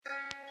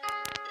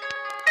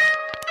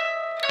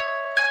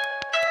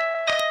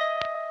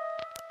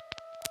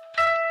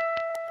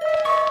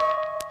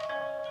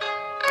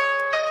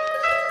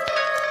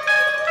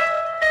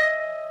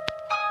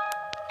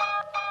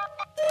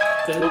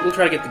we'll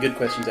try to get the good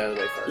questions out of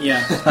the way first.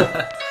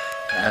 Yeah.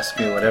 Ask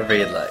me whatever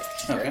you'd like.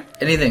 Okay.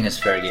 Anything is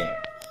fair game.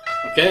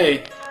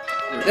 Okay.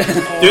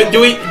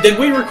 Did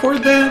we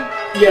record that?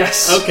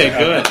 Yes. Okay,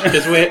 good.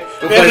 Because we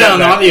have that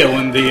on audio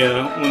when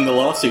the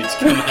lawsuits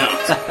come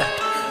out.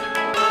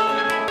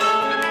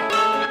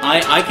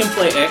 I can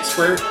play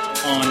expert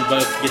on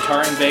both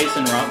guitar and bass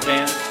and rock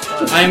band.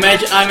 I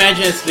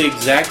imagine it's the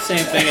exact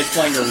same thing as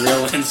playing a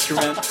real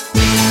instrument.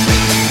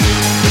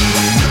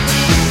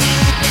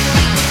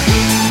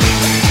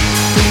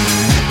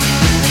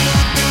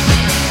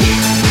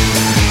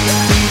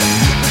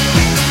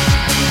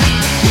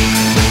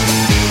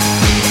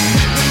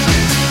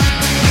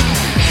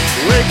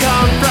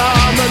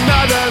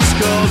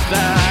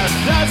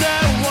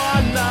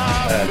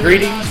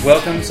 Greetings,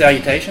 welcome,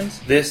 salutations.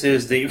 This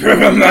is the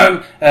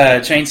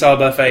Chainsaw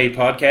Buffet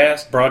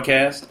broadcast.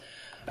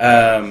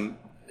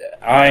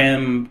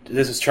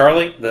 This is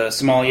Charlie, the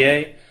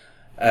sommelier.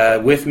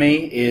 With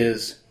me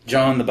is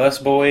John the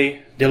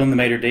busboy, Dylan the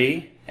maitre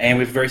d', and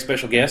we have a very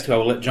special guest who I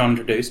will let John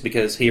introduce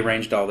because he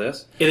arranged all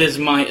this. It is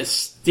my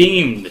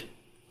esteemed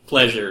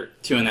pleasure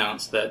to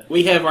announce that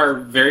we have our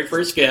very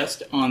first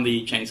guest on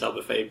the Chainsaw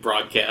Buffet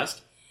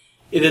broadcast.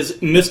 It is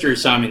Mr.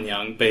 Simon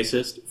Young,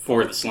 bassist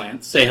for The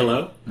Slants. Say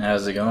hello.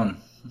 How's it going?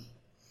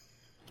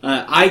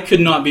 I could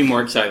not be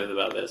more excited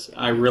about this.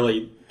 I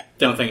really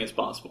don't think it's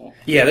possible.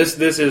 Yeah, this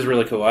is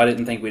really cool. I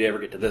didn't think we'd ever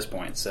get to this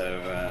point,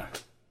 so...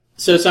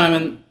 So,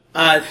 Simon,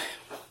 I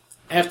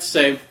have to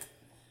say,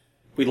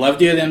 we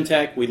loved you at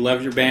MTech. We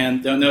loved your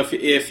band. Don't know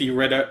if you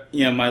read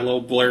my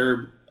little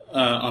blurb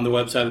on the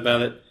website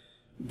about it.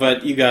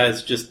 But you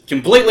guys just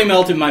completely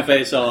melted my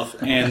face off,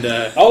 and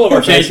all of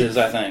our faces,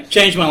 I think,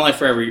 changed my life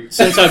forever.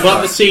 Since I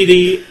bought the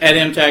CD at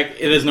MTech,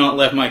 it has not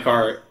left my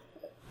car.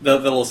 The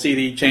little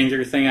CD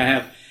changer thing I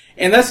have,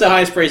 and that's the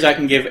highest praise I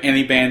can give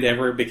any band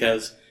ever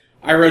because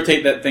I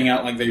rotate that thing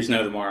out like there's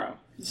no tomorrow.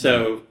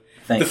 So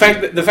the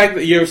fact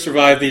that you have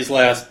survived these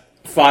last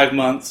 5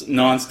 months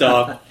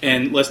nonstop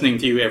and listening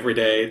to you every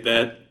day,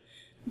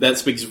 that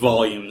speaks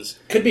volumes.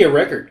 Could be a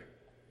record.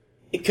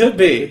 It could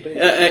be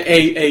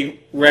a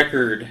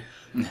record,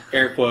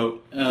 air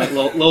quote,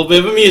 little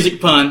bit of a music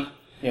pun.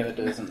 Yeah, that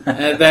doesn't.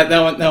 that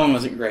one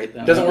wasn't great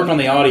though. It doesn't work on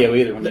the audio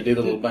either when they do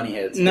the little bunny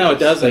heads. No, it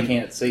doesn't. They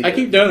can't see. I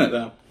keep doing it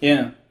though.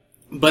 Yeah,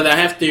 but I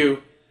have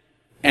to,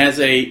 as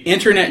a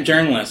internet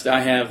journalist, I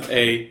have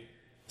a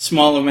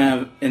small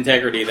amount of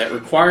integrity that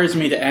requires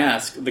me to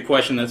ask the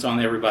question that's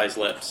on everybody's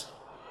lips.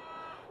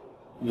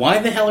 Why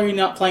the hell are you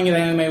not playing at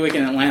Anime Week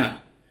in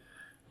Atlanta?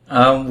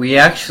 We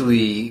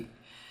actually.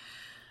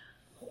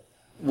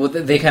 Well,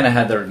 they kind of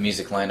had their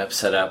music lineup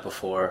set up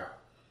before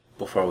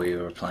we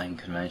were playing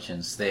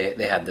conventions.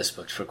 They had this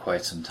booked for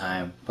quite some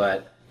time,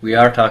 but we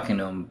are talking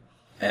to them,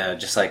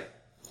 just like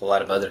a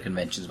lot of other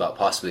conventions, about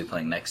possibly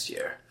playing next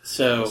year.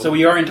 So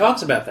we are in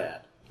talks about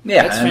that.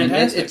 Yeah, that's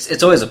fantastic.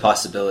 It's always a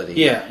possibility.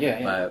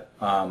 Yeah.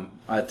 But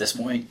at this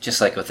point, just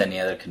like with any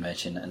other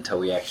convention, until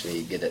we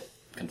actually get it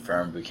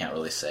confirmed, we can't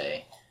really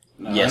say.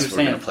 No, yes,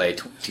 we're going to play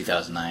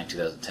 2009,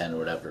 2010, or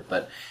whatever.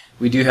 But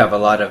we do have a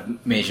lot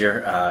of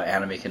major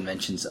anime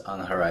conventions on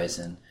the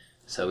horizon.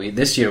 So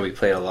this year we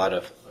played a lot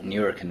of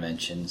newer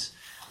conventions.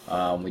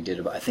 We did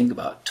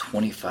about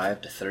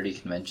 25 to 30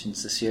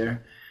 conventions this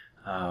year.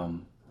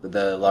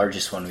 The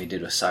largest one we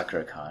did was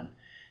SakuraCon.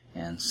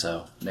 And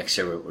so next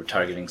year we're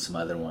targeting some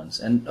other ones.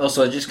 And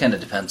also it just kind of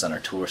depends on our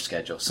tour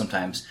schedule.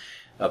 Sometimes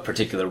a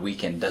particular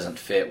weekend doesn't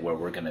fit where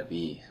we're going to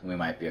be. We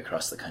might be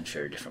across the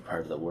country or a different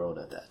part of the world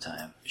at that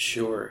time.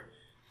 Sure.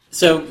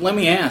 So let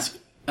me ask,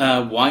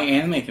 why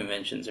anime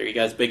conventions? Are you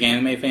guys big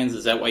anime fans?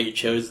 Is that why you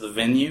chose the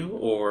venue,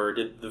 or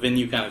did the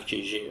venue kind of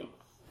choose you?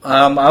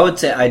 I would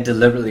say I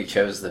deliberately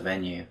chose the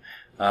venue.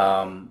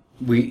 Everyone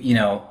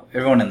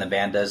in the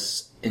band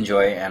does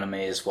enjoy anime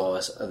as well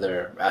as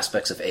other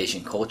aspects of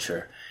Asian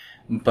culture.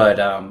 But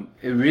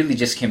it really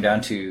just came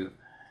down to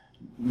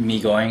me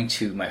going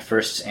to my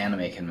first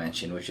anime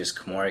convention, which is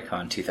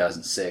KomoriCon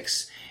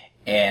 2006,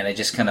 and I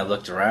just kind of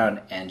looked around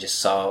and just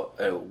saw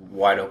a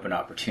wide open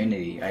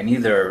opportunity. I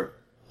knew there were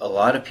a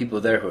lot of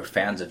people there who are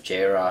fans of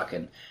J-Rock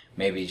and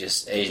maybe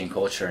just Asian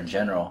culture in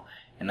general,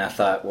 and I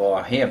thought,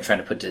 well, hey, I'm trying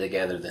to put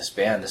together this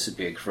band. This would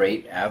be a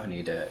great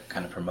avenue to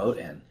kind of promote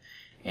in.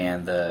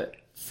 And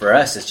for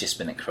us, it's just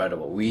been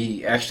incredible.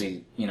 We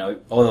actually,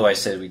 although I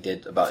said we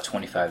did about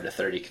 25 to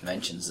 30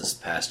 conventions this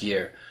past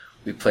year,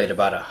 we played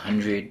about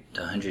 100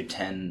 to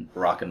 110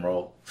 rock and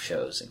roll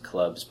shows in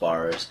clubs,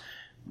 bars,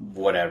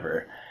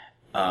 whatever.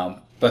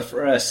 But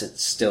for us,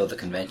 it's still the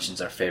convention's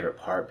our favorite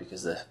part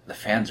because the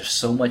fans are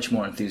so much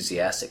more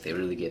enthusiastic. They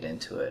really get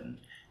into it.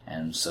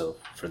 And so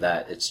for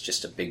that, it's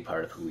just a big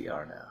part of who we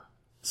are now.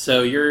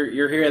 So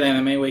you're here at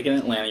Anime Week in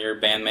Atlanta.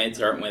 Your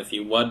bandmates aren't with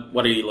you.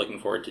 What are you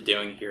looking forward to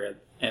doing here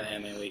at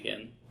Anime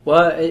Weekend?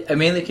 Well, I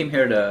mainly came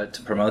here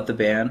to promote the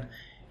band,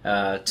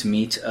 to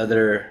meet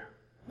other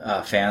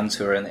fans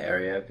who are in the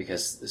area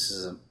because this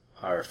is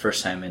our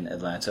first time in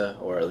Atlanta,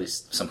 or at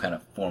least some kind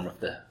of form of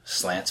the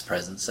Slants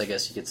presence, I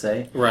guess you could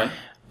say. Right.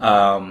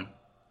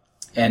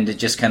 And to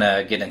just kind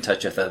of get in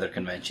touch with other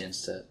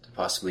conventions to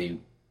possibly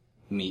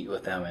meet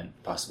with them and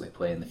possibly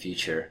play in the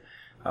future.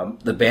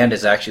 The band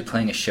is actually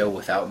playing a show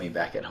without me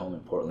back at home in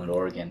Portland,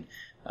 Oregon,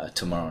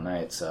 tomorrow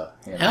night. So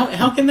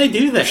How can they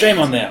do that? Shame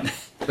on them.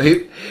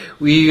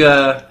 we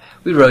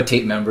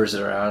rotate members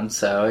around,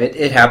 so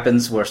it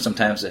happens where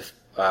sometimes if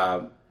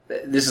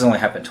this has only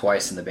happened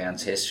twice in the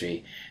band's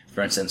history.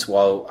 For instance,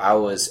 while I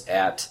was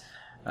at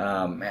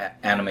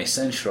Anime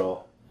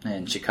Central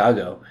in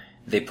Chicago,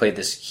 they played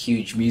this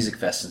huge music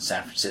fest in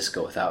San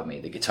Francisco without me.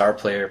 The guitar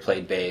player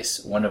played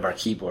bass. One of our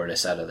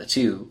keyboardists out of the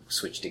two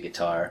switched to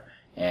guitar,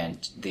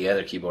 and the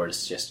other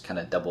keyboardist just kind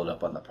of doubled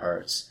up on the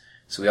parts.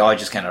 So we all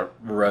just kind of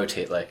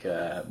rotate like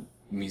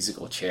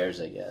musical chairs,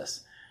 I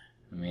guess.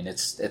 I mean,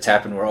 it's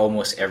happened where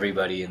almost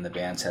everybody in the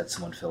band's had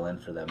someone fill in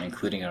for them,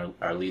 including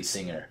our lead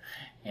singer.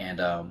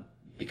 And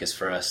because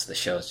for us, the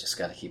show's just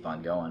got to keep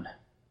on going.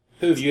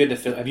 Who have you had to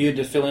fill? Have you had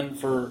to fill in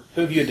for?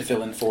 Who have you had to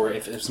fill in for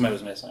if somebody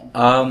was missing?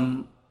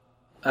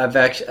 I've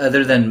actually,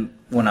 other than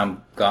when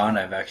I'm gone,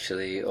 I've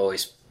actually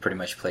always pretty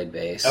much played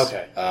bass.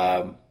 Okay.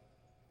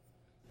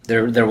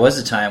 There was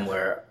a time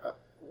where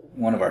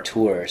one of our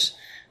tours,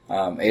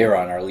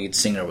 Aaron, our lead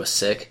singer, was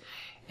sick,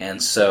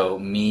 and so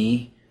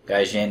me,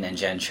 Gaijin, and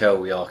Jen Cho,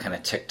 we all kind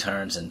of took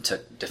turns and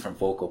took different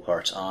vocal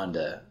parts on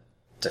to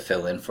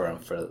fill in for him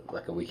for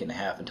like a week and a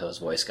half until his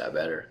voice got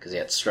better, because he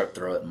had strep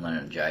throat and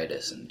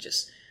laryngitis and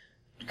just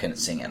couldn't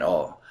sing at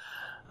all.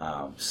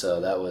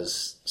 So that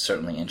was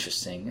certainly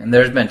interesting. And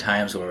there's been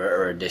times where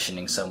we're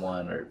auditioning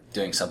someone or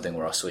doing something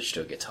where I'll switch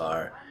to a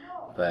guitar.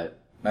 But,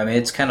 I mean,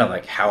 it's kind of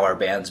like how our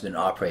band's been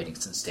operating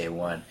since day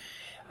one.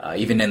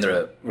 Even in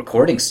the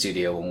recording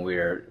studio when we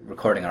were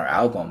recording our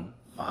album,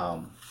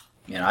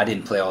 I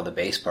didn't play all the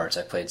bass parts.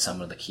 I played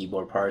some of the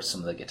keyboard parts, some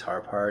of the guitar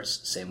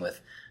parts. Same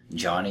with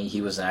Johnny.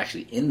 He wasn't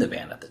actually in the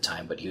band at the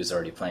time, but he was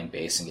already playing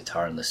bass and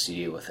guitar in the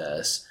studio with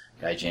us.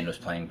 Guy Jane was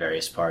playing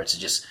various parts. It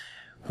just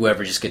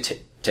whoever just could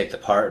take the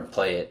part and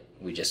play it,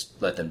 we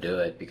just let them do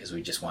it because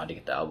we just wanted to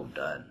get the album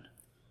done.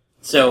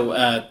 So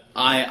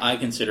I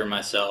consider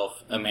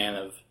myself a man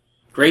of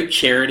great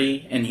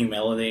charity and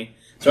humility.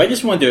 So I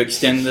just wanted to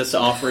extend this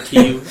offer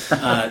to you.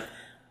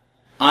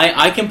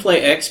 I can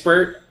play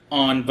expert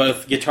on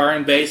both guitar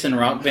and bass in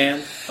Rock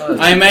Band.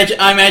 I imagine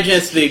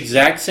it's the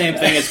exact same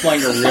thing as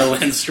playing a real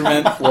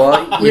instrument.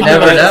 Well, you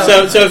never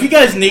know. So if you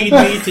guys need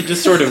me to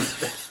just sort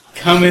of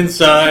come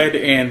inside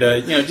and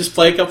just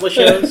play a couple of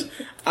shows,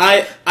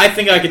 I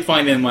think I could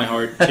find it in my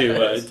heart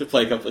to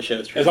play a couple of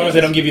shows. As long as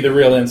they don't give you the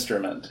real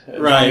instrument,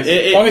 right?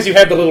 As long as you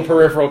have the little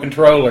peripheral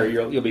controller,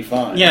 you'll be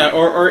fine. Yeah,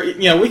 or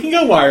we can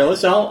go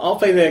wireless. I'll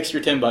pay the extra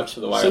 $10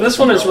 for the wireless. So this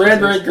one is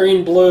red,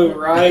 green, blue,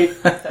 right?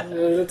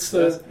 It's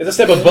a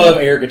step above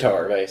air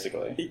guitar,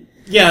 basically.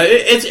 Yeah,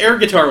 it's air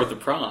guitar with the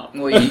prop.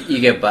 Well,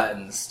 you get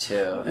buttons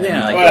too, and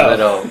yeah, a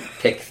little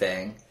pick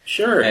thing.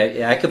 Sure.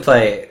 I could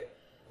play.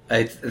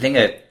 I think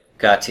I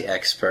got to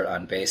expert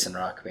on bass in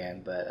Rock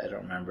Band, but I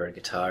don't remember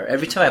guitar.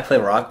 Every time I play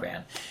Rock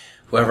Band,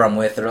 whoever I'm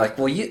with, they're like,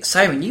 "Well,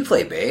 Simon, you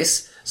play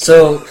bass,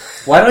 so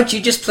why don't you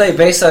just play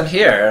bass on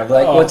here?" I'm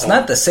like, "Well, it's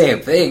not the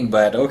same thing,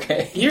 but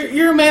okay."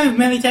 You're a man of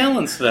many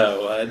talents,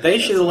 though. They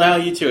should allow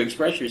you to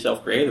express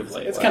yourself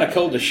creatively. It's kind of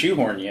cold to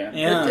shoehorn you.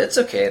 Yeah, it's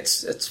okay.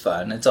 It's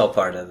fun. It's all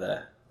part of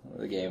the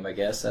game, I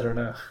guess. I don't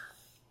know.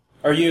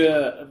 Are you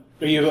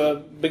a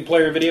big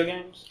player of video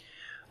games?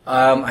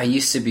 I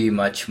used to be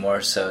much more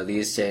so.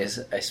 These days,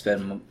 I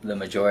spend the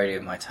majority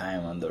of my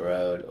time on the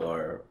road,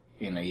 or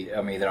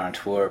I'm either on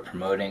tour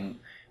promoting,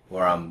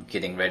 or I'm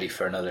getting ready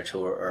for another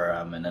tour, or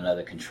I'm in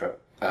another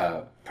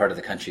part of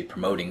the country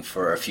promoting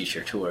for a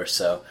future tour.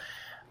 So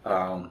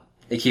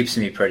it keeps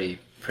me pretty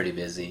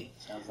busy.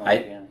 Sounds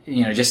like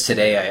just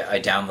today I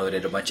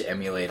downloaded a bunch of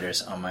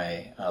emulators on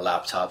my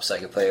laptop so I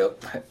could play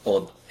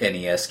old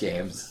NES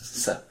games.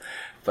 So.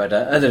 But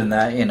other than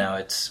that,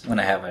 it's when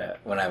I have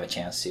a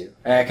chance to.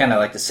 I kind of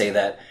like to say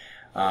that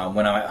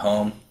when I'm at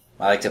home,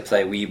 I like to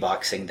play Wii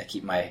boxing to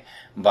keep my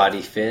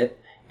body fit,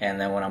 and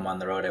then when I'm on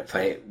the road, I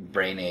play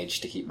Brain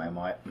Age to keep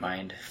my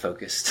mind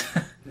focused.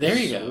 There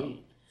you go.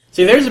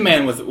 See, there's a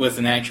man with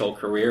an actual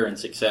career and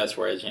success,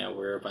 whereas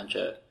we're a bunch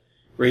of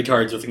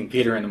retards with a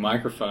computer and a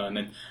microphone,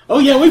 and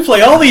we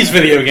play all these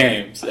video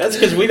games. That's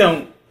because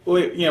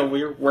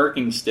we're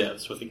working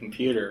stiffs with a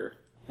computer.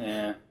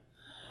 Yeah.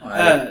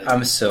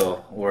 I'm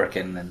still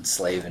working and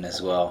slaving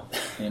as well.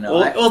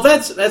 Well,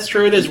 that's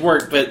true. It is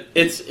work, but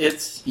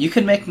it's. You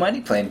can make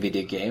money playing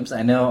video games.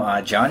 I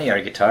know Johnny, our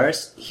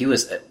guitarist, he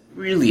was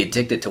really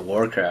addicted to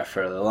Warcraft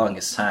for the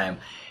longest time.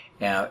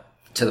 To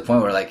the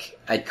point where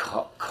I'd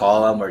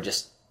call him or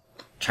just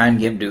try and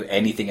get him to do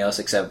anything else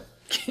except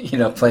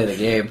play the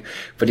game.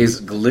 But he was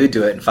glued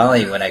to it. And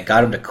finally, when I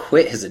got him to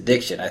quit his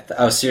addiction,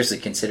 I was seriously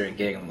considering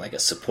getting him a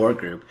support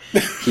group.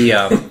 He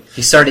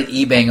started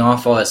eBaying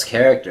off all his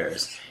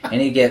characters. And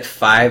he'd get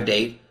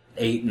 $500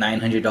 to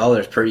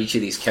 $900 per each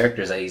of these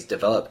characters that he's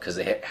developed because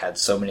they had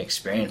so many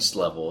experience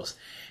levels.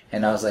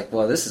 And I was like,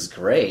 well, this is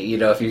great. You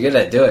know, if you're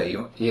gonna do it,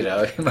 you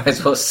might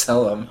as well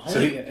sell them. So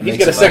he's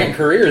got a second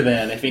career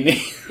then, if he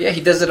needs. Yeah,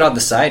 he does it on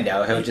the side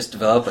now. He'll just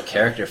develop a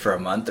character for a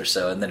month or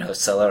so, and then he'll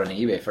sell it on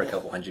eBay for a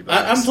couple $100.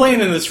 I'm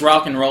playing in this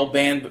rock and roll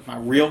band, but my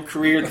real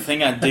career, the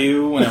thing I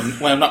do when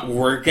I'm not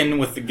working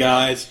with the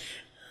guys,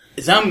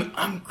 is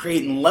I'm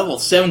creating level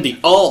 70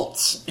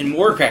 alts in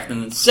Warcraft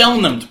and then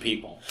selling them to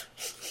people.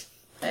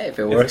 Hey, if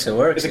it works, it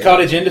works. It's a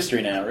cottage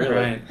industry now, really.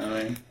 Right.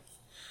 I mean,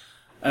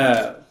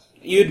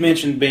 you had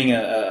mentioned being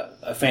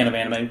a fan of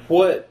anime.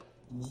 What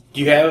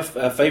do you have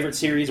a favorite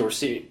series or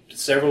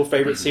several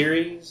favorite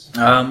series?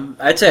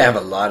 I'd say I have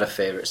a lot of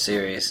favorite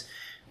series.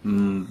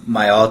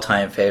 My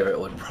all-time favorite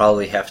would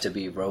probably have to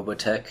be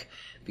Robotech,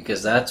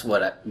 because that's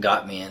what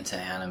got me into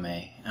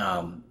anime.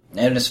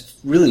 And it's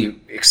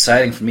really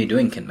exciting for me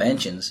doing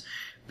conventions,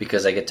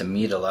 because I get to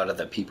meet a lot of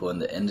the people in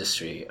the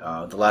industry.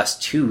 The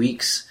last 2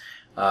 weeks,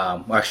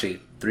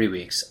 actually 3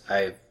 weeks,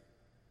 I've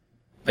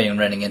been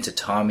running into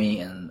Tommy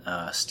and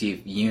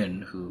Steve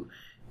Yoon, who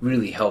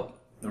really helped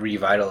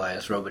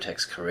revitalize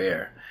Robotech's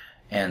career.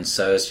 And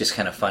so it's just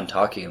kind of fun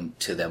talking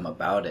to them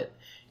about it.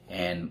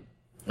 And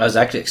I was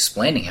actually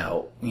explaining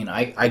how,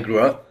 I grew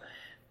up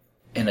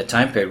in a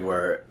time period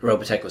where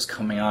Robotech was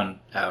coming out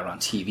on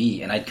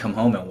TV, and I'd come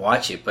home and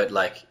watch it, but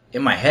like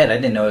in my head I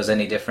didn't know it was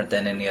any different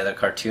than any other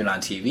cartoon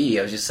on TV.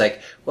 I was just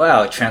like,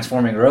 wow,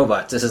 transforming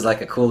robots, this is like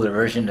a cooler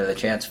version of the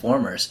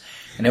Transformers.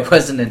 And it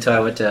wasn't until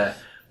I went to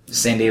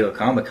San Diego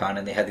Comic-Con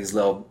and they had these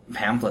little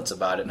pamphlets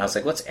about it, and I was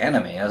like, what's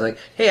anime? I was like,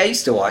 hey, I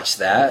used to watch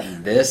that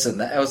and this and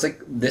that. I was like,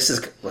 this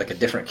is like a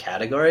different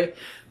category.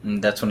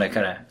 And that's when I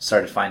kind of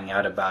started finding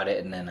out about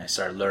it, and then I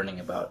started learning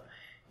about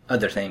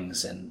other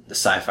things. And the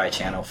Sci-Fi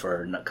Channel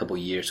for a couple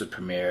of years would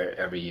premiere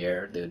every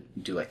year. They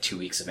would do like 2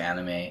 weeks of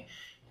anime,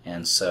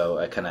 and so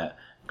I kind of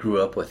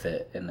grew up with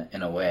it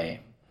in a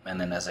way. And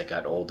then as I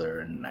got older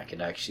and I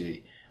could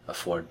actually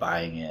afford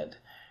buying it,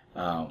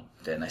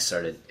 then I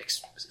started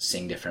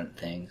seeing different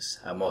things.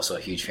 I'm also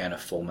a huge fan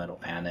of Full Metal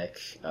Panic.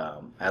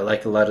 I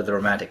like a lot of the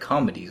romantic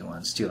comedies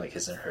ones too, like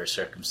His and Her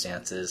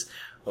Circumstances,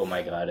 Oh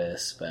My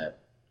Goddess. But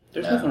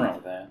there's nothing wrong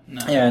with that.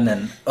 No. yeah, and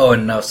then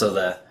and also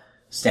the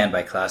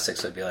standby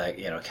classics would be like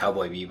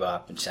Cowboy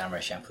Bebop and Samurai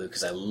Champloo,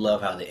 because I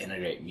love how they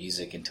integrate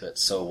music into it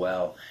so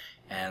well.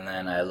 And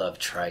then I love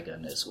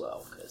Trigun as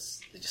well, because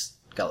they just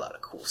got a lot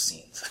of cool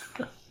scenes.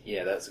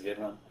 Yeah, that's a good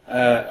one.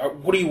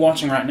 What are you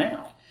watching right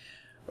now?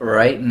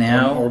 Right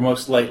now, Or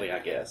most lately, I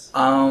guess.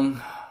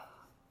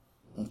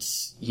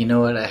 you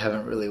know what? I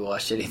haven't really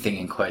watched anything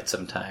in quite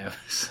some time.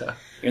 So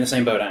You're in the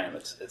same boat I am.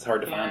 It's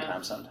hard to find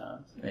time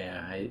sometimes.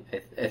 yeah,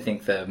 I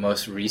think the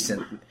most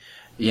recent,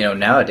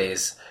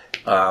 nowadays,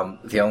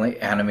 the only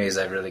animes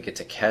I really get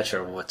to catch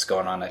are what's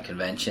going on at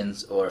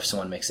conventions, or if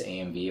someone makes an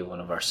AMV of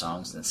one of our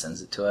songs and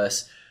sends it to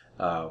us.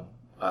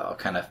 I'll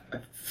kind of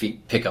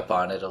pick up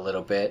on it a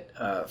little bit.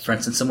 For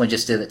instance, someone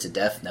just did it to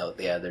Death Note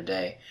the other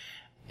day,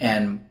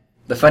 and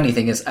the funny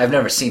thing is, I've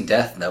never seen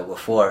Death Note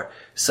before,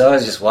 so I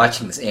was just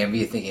watching this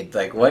AMV thinking,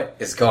 like, what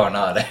is going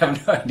on? I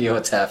have no idea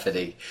what's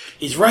happening.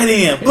 He's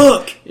writing a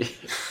book!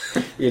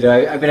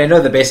 I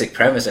know the basic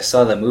premise. I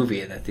saw the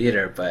movie in the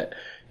theater, but,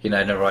 I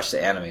never watched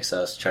the anime, so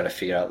I was trying to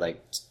figure out,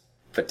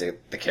 put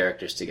the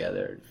characters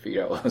together and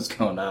figure out what was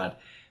going on.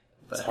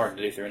 But It's hard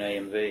to do through an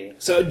AMV.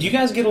 So, do you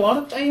guys get a lot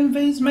of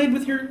AMVs made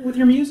with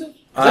your music?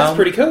 That's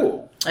pretty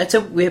cool. I'd say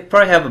we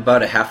probably have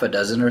about a half a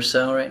dozen or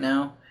so right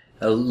now.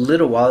 A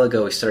little while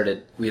ago,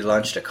 we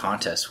launched a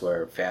contest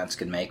where fans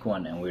could make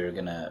one, and we were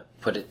gonna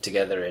put it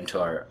together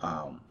into our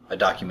a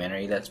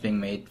documentary that's being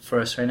made for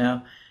us right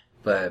now.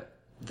 But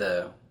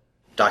the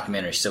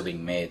documentary is still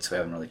being made, so we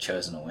haven't really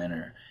chosen a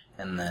winner.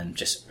 And then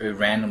it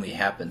randomly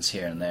happens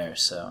here and there.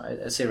 So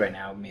I'd say right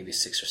now maybe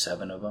 6 or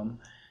 7 of them.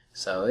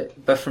 So,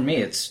 but for me,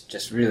 it's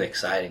just really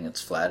exciting.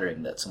 It's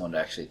flattering that someone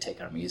would actually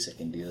take our music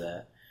and do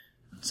that.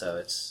 And so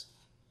it's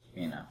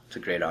a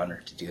great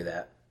honor to do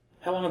that.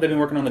 How long have they been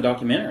working on the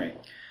documentary?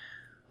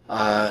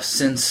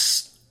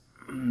 Since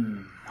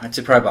I'd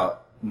say probably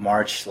about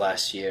March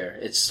last year.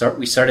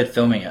 We started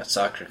filming at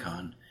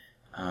SoccerCon,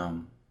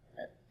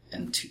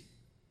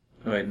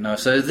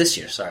 so this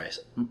year. Sorry,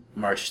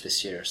 March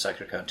this year,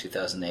 SoccerCon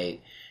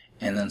 2008,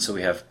 and then so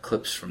we have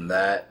clips from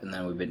that, and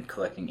then we've been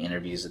collecting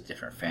interviews with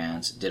different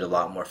fans. Did a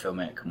lot more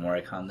filming at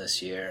KomoriCon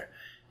this year.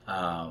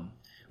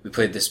 We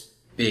played this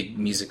big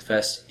music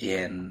fest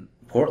in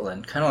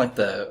Portland, kind of like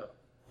the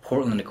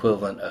Portland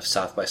equivalent of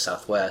South by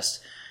Southwest,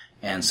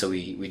 and so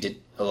we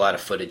did a lot of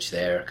footage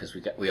there because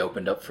we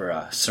opened up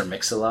for Sir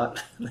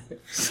Mix-a-Lot.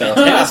 So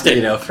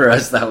Fantastic. For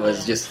us that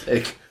was just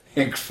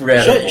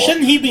incredible.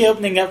 Shouldn't he be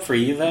opening up for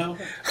you, though?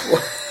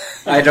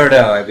 I don't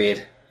know. I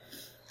mean,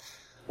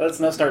 Let's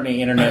not start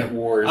any internet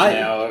wars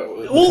now.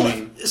 Well,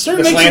 between Sir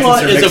the Slants and Mix-a-Lot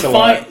Sir is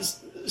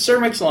Mix-a-Lot. Sir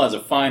Mix-a-Lot is a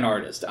fine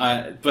artist.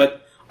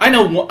 But I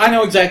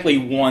know exactly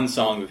one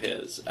song of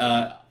his.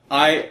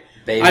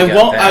 Baby I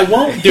Got Back.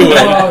 won't do it,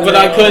 Oh, but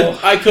no.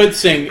 I could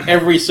sing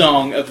every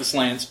song of the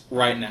Slants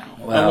right now.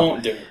 I Well,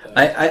 won't do it,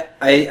 though.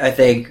 I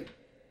think,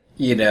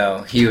 You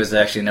know, he was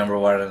actually number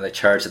one on the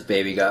charts with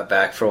Baby Got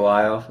Back for a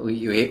while.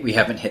 We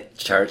haven't hit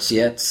the charts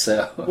yet,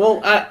 so...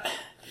 Well,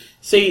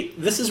 see,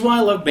 this is why I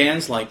love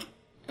bands like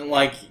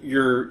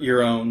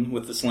your own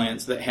with the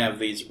Slants that have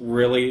these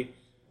really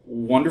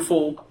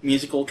wonderful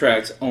musical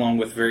tracks along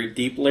with very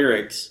deep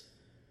lyrics,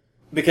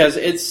 because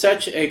it's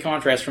such a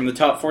contrast from the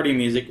top 40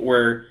 music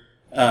where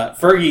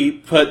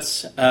Fergie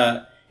puts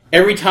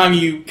every time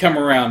you come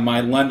around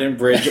my London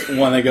Bridge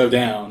want to go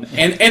down,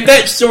 and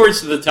that soars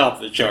to the top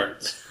of the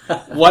charts.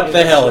 What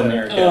the hell,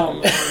 America?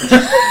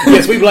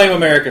 Yes, we blame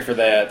America for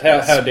that.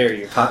 How dare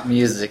you? Pop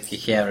music, you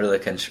can't really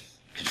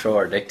control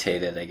or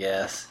dictate it, I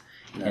guess.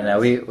 No. You know,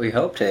 we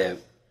hope to,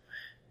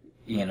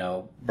 you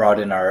know,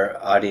 broaden our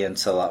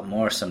audience a lot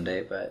more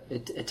someday, but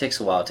it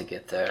takes a while to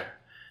get there.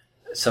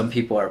 Some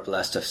people are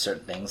blessed with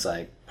certain things,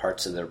 like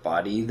parts of their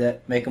body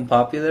that make them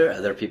popular.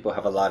 Other people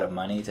have a lot of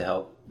money to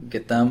help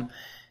get them.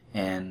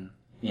 And,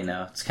 you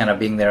know, it's kind of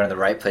being there in the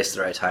right place at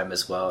the right time,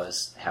 as well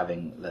as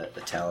having the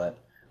talent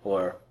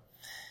or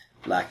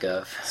lack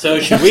of. So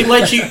should we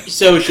let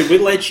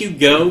you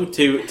go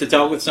to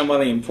talk with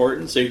somebody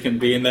important so you can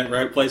be in that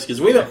right place? Because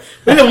we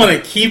don't want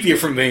to keep you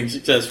from being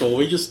successful.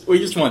 We just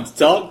want to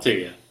talk to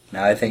you.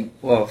 No, I think.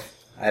 Well,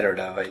 I don't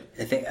know.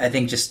 I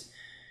think just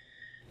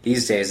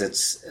these days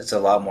it's a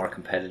lot more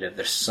competitive.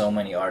 There's so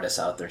many artists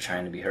out there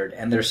trying to be heard,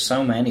 and there's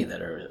so many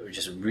that are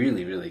just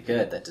really, really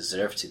good that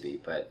deserve to be.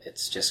 But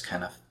it's just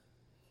kind of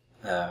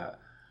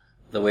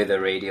the way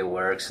the radio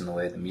works and the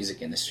way the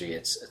music industry.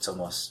 It's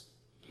almost.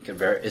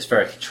 It's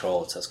very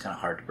controlled, so it's kind of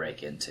hard to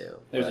break into.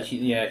 There's a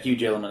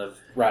huge element of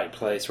right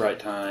place, right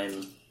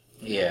time.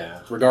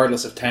 Yeah.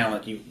 Regardless of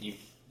talent, you've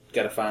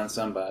got to find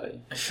somebody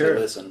to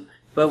listen.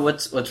 But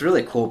what's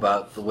really cool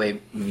about the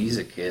way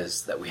music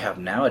is that we have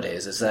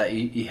nowadays is that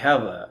you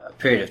have a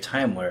period of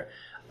time where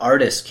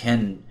artists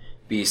can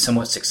be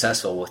somewhat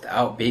successful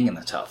without being in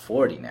the top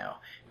 40 now.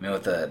 I mean,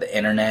 with the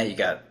internet, you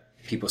got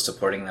people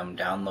supporting them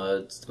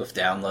downloads,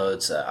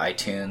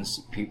 iTunes.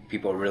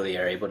 People really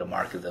are able to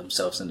market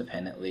themselves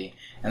independently,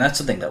 and that's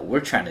something that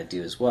we're trying to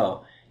do as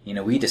well. You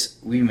know, we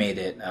made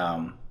it.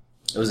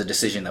 It was a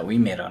decision that we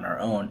made on our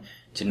own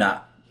to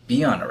not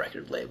be on a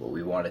record label.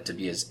 We wanted to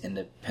be as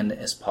independent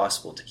as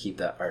possible to keep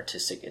that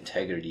artistic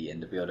integrity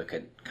and to be able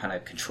to kind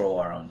of control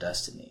our own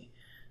destiny.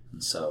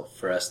 And so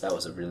for us, that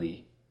was a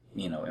really,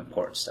 you know,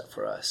 important step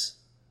for us.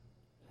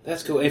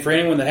 That's cool. And for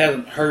anyone that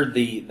hasn't heard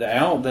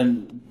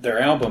their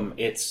album,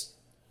 it's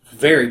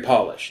very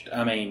polished.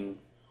 I mean,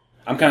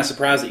 I'm kind of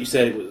surprised that you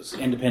said it was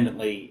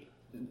independently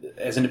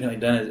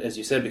done as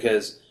you said,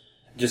 because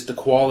just the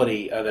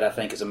quality of it, I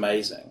think, is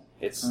amazing.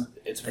 It's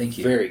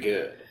very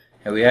good.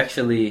 And we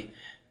actually,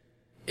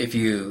 if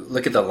you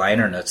look at the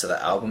liner notes of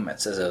the album, it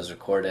says it was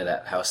recorded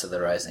at House of the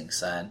Rising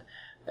Sun.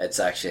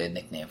 It's actually a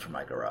nickname for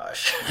my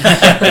garage.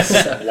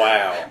 So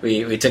wow.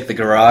 We took the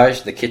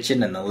garage, the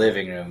kitchen, and the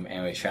living room,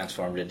 and we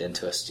transformed it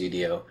into a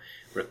studio.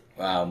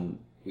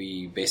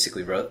 We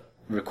basically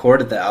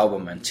recorded the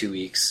album in 2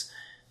 weeks,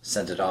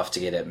 sent it off to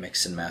get it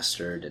mixed and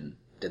mastered, and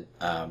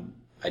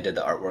I did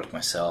the artwork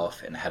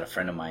myself, and had a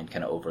friend of mine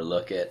kind of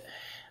overlook it.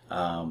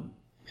 And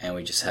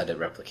we just had it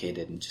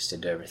replicated and just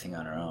did everything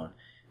on our own.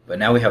 But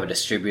now we have a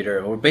distributor,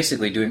 and we're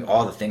basically doing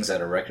all the things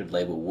that a record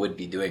label would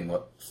be doing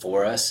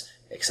for us,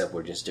 except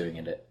we're just doing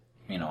it,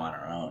 you know, on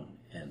our own.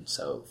 And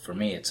so for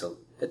me, it's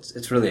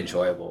really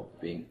enjoyable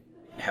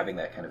having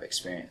that kind of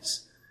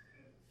experience.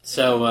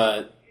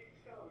 So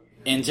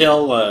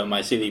until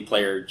my CD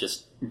player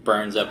just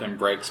burns up and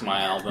breaks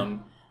my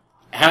album,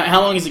 how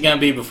long is it going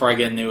to be before I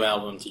get a new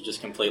album to just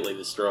completely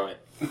destroy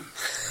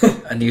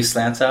it? A new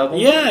Slants album?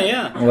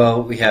 Yeah.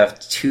 Well, we have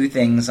two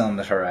things on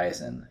the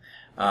horizon.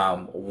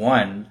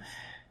 One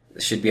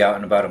should be out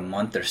in about a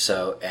month or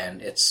so,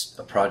 and it's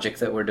a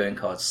project that we're doing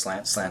called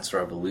Slants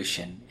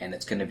Revolution, and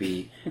it's going to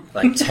be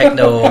like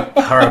techno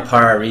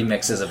para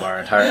remixes of our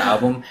entire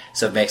album,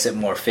 so it makes it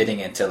more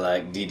fitting into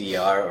like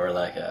DDR or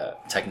like a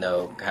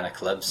techno kind of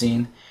club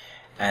scene.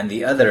 And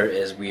the other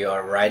is we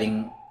are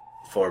writing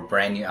for a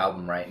brand new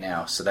album right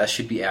now, so that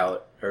should be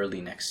out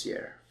early next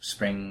year,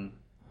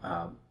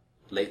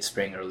 late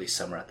spring, early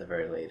summer at the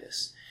very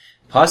latest,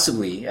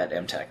 possibly at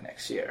MTAC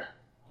next year.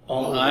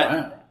 Oh,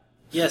 wow.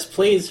 Yes,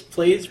 please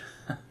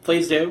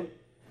do.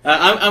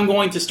 I'm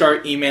going to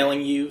start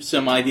emailing you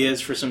some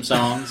ideas for some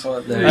songs. Well,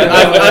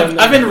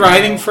 I've been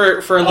writing for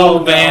a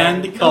little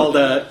band called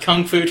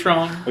Kung Fu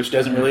Tron, which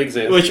doesn't really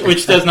exist.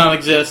 Which does not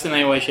exist in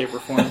any way, shape, or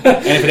form. And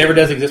if it ever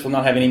does exist, will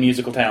not have any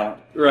musical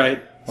talent.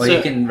 Right. Well,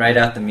 you can write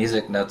out the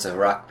music notes of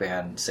Rock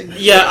Band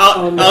signature. Yeah,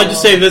 I'll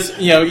just say this.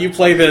 You know, you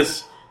play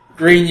this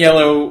green,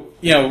 yellow.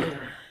 You know,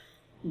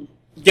 you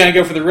gotta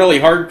go for the really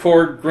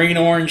hardcore green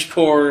orange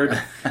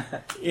chord.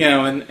 You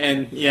know,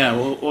 and yeah,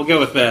 we'll go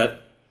with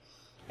that.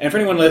 And for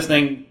anyone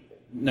listening,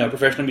 no,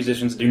 professional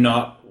musicians do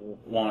not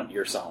want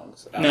your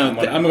songs. No,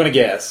 I'm going to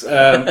guess.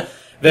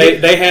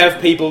 They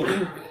have people.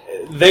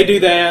 They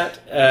do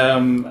that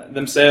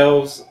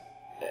themselves.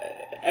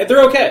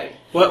 They're okay.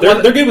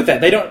 They're good with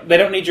that. They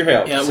don't need your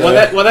help. Yeah,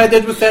 so. what I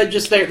did with that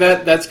just there,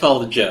 that's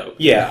called a joke.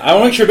 Yeah, I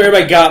want to make sure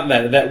everybody got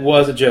that. That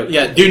was a joke.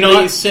 Yeah, do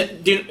not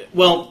send.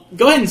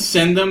 Go ahead and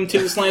send them to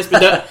the Slants,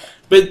 but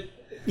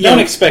don't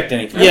expect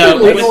anything. Yeah,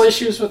 legal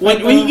issues with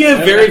when that, you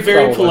get a very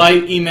very Probably.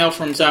 polite email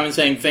from Simon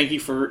saying thank you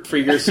for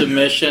your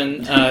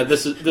submission,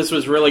 this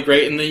was really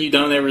great, and then you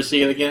don't ever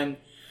see it again.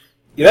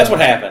 Yeah, that's what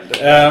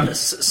happened.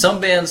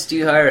 Some bands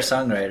do hire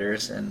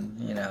songwriters,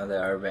 and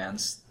there are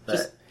bands that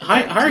Just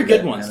hire do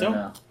good that. ones. I don't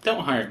know.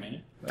 Don't hire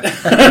me.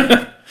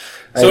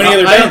 So any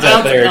other bands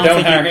out there,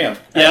 don't hire him.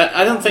 Yeah,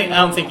 I don't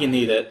think you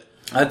need it.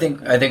 I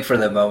think for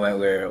the moment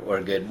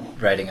we're good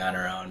writing on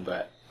our own,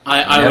 but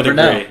I would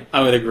never agree. know.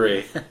 I would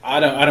agree, I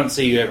don't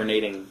see you ever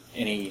needing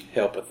any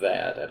help with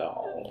that at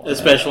all.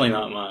 especially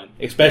not mine.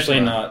 Especially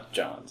not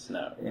John's.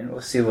 No.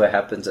 we'll see what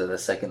happens with the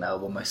second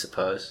album, I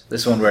suppose.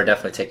 This one we're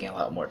definitely taking a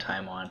lot more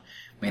time on.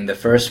 I mean, the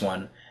first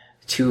one,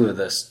 2 of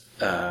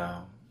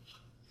the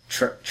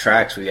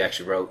tracks we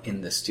actually wrote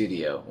in the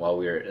studio while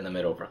we were in the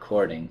middle of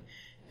recording.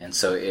 And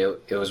so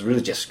it was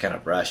really just kind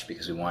of rushed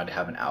because we wanted to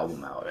have an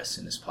album out as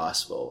soon as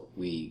possible.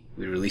 We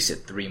released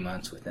it 3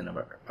 months within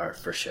our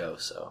first show,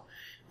 so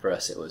for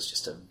us it was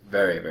just a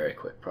very, very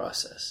quick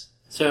process.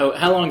 So,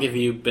 how long have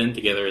you been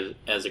together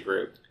as a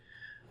group?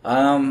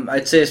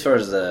 I'd say as far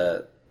as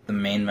the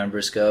main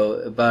members go,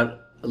 about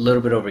a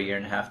little bit over a year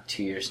and a half,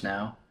 2 years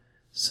now.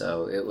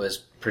 So it was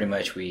pretty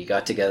much we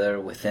got together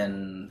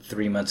within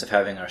 3 months of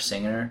having our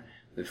singer.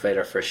 We played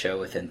our first show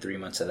within 3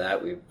 months of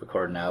that. We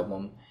recorded an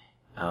album.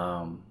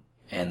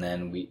 And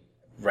then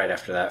right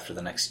after that, for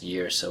the next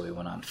year or so, we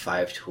went on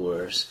 5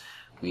 tours.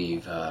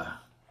 We've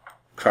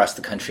crossed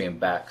the country and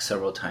back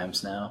several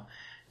times now.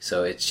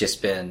 So it's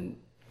just been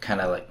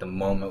kind of like the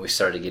moment we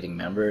started getting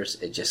members,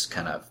 it just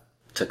kind of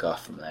took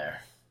off from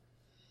there.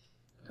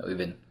 We've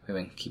been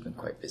keeping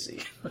quite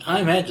busy. I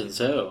imagine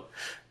so.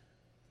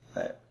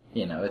 But,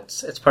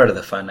 it's part of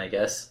the fun, I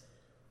guess.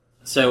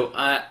 So,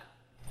 I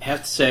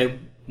have to say,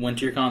 went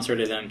to your concert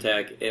at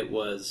MTech. It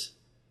was...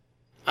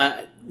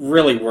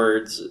 really,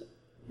 words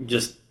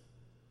just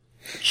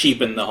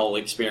cheapen the whole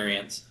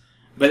experience.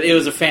 But it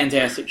was a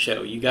fantastic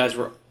show. You guys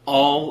were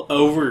all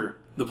over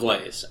the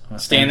place,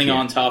 standing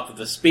on top of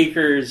the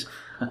speakers,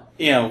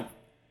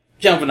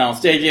 jumping on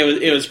stage.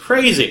 It was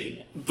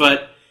crazy,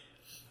 but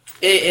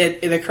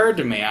it occurred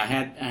to me. I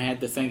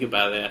had to think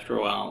about it after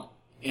a while,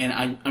 and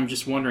I'm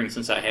just wondering,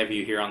 since I have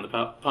you here on the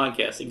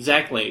podcast,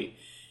 exactly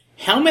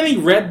how many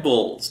Red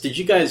Bulls did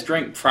you guys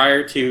drink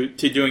prior to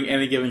doing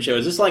any given show?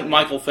 Is this like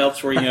Michael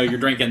Phelps, where you're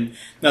drinking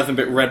nothing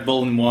but Red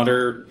Bull and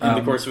water in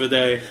the course of a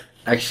day?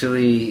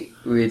 Actually,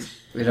 we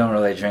don't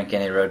really drink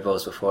any Red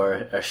Bulls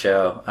before our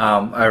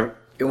show.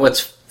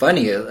 What's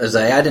funny is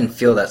I didn't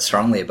feel that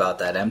strongly about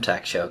that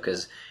MTAC show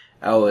because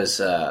I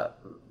was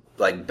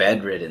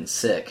bedridden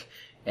sick,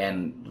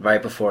 and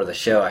right before the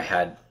show, I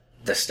had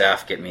the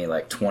staff get me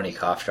like 20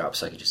 cough drops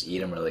so I could just eat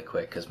them really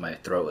quick because my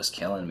throat was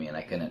killing me and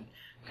I couldn't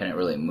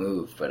really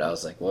move. But I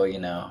was like, well,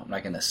 I'm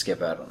not going to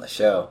skip out on the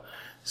show.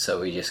 So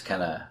we just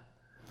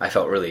I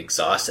felt really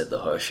exhausted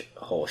the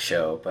whole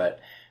show. But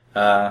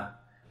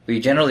we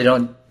generally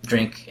don't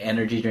drink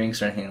energy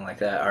drinks or anything like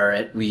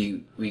that.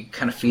 We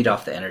kind of feed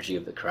off the energy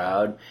of the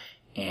crowd.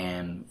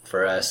 And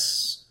for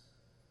us,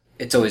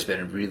 it's always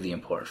been really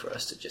important for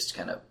us to just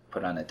kind of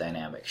put on a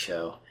dynamic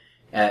show.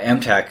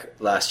 MTAC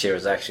last year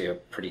was actually a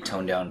pretty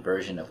toned down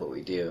version of what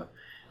we do.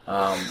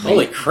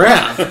 Holy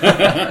crap!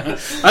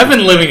 I've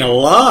been living a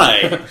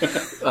lie.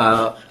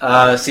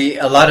 See,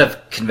 a lot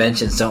of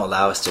conventions don't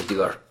allow us to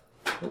do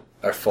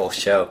our full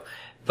show,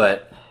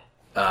 but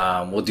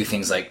we'll do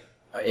things like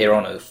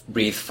Aaron will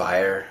breathe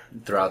fire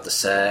throughout the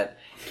set.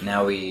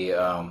 Now there's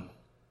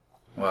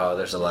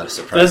a lot of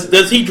surprises.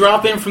 Does he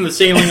drop in from the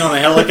ceiling on a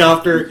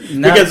helicopter?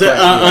 Not Because quite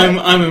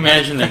yet. I'm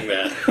imagining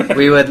that.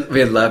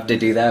 We'd love to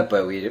do that,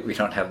 but we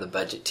don't have the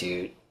budget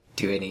to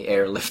do any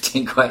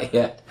airlifting quite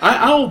yet.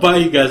 I will buy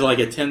you guys like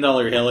a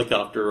 $10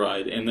 helicopter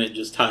ride, and then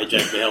just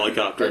hijack the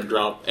helicopter and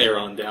drop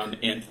Aaron down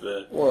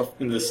into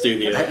the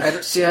studio.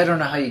 I don't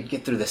know how you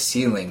get through the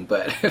ceiling,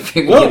 but if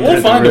you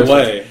We'll find a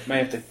way. May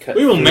have to cut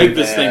We will through make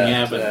this that, thing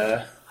happen.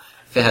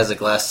 If it has a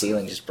glass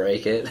ceiling, just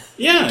break it.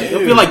 Yeah, it'll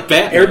be like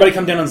Batman. Everybody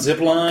come down on zip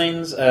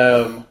lines.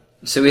 So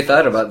we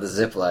thought about the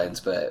zip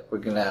lines, but we're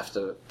gonna have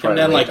to Come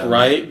down like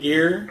riot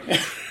gear.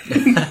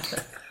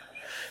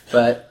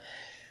 But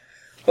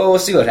we'll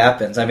see what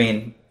happens. I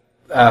mean,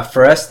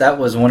 for us, that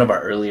was one of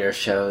our earlier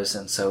shows,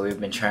 and so we've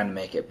been trying to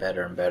make it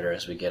better and better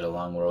as we get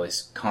along. We're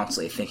always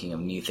constantly thinking of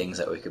new things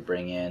that we could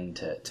bring in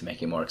to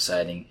make it more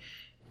exciting.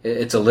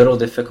 It's a little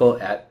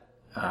difficult at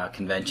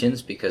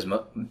conventions because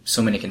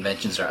so many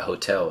conventions are at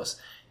hotels,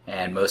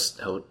 and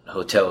most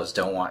hotels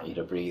don't want you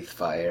to breathe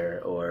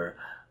fire or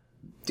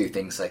do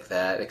things like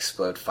that,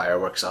 explode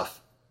fireworks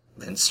off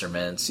the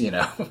instruments,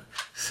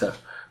 So,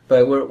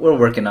 but we're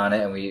working on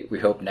it, and we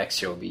hope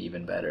next year will be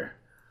even better.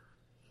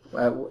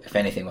 If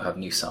anything, we'll have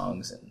new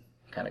songs and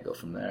kind of go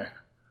from there.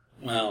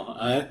 Well,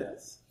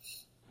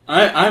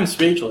 I'm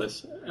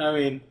speechless. I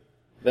mean,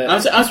 I'm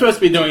supposed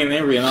to be doing an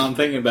interview, and all I'm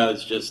thinking about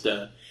is just,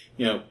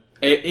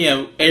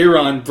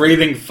 Aaron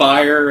breathing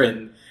fire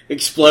and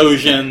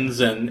explosions,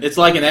 and it's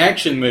like an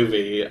action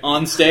movie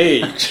on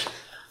stage.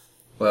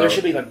 Well, There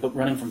should be like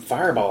running from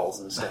fireballs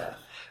and stuff.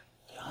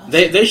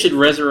 They should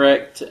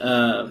resurrect I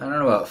don't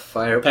know about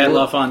fire. Pat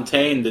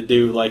LaFontaine to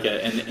do like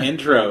an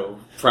intro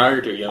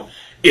prior to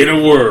in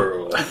a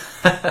world.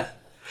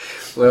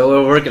 Well,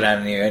 we're working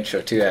on a new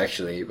intro too,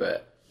 actually,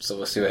 but so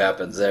we'll see what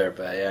happens there.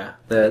 But yeah,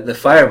 the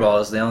fireball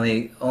is the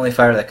only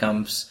fire that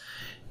comes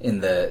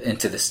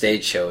into the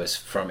stage show is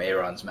from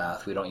Aaron's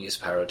mouth. We don't use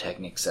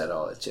pyrotechnics at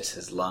all. It's just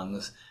his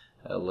lungs,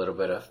 a little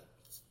bit of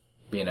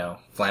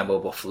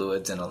flammable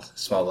fluids, and a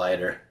small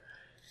lighter.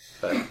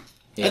 But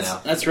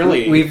that's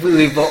really we've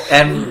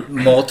and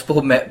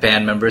multiple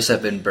band members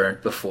have been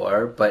burnt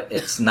before, but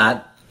it's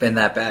not been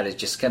that bad. It's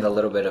just kind of a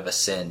little bit of a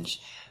singe.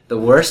 The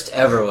worst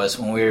ever was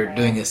when we were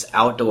doing this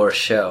outdoor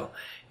show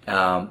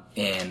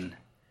in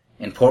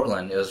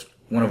Portland. It was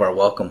one of our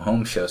welcome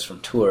home shows from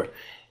tour,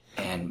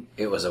 and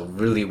it was a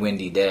really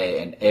windy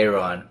day, and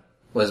Aaron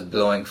was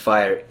blowing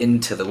fire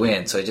into the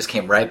wind, so it just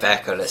came right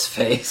back on his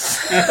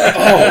face.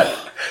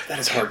 Oh, that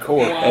is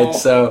hardcore. And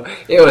so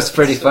it was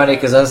pretty funny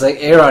because I was like,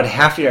 Aaron,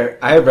 half your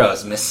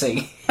eyebrows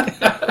missing.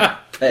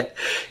 But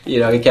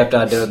he kept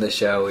on doing the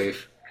show.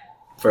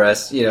 For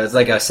us, it's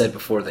like I said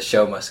before, the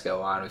show must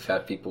go on. We've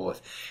had people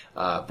with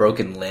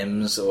broken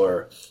limbs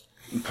or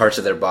parts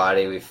of their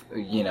body.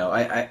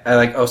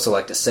 I also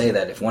like to say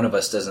that if one of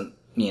us doesn't,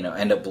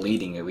 end up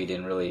bleeding, we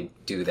didn't really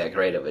do that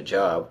great of a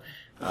job.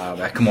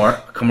 At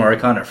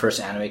Komoricon, our first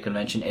anime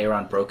convention,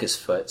 Aaron broke his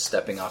foot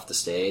stepping off the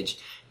stage,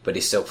 but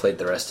he still played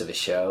the rest of his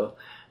show.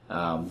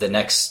 The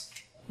next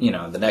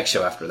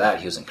show after that,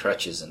 he was in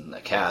crutches in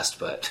the cast,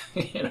 but,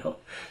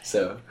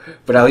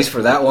 but at least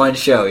for that one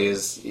show,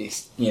 he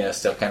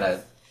still kind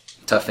of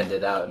toughened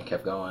it out and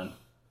kept going.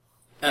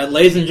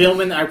 Ladies and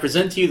gentlemen, I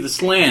present to you the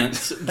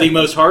Slants, the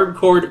most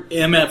hardcore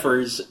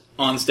MFers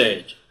on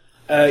stage.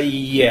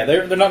 Yeah,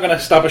 they're not going to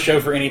stop a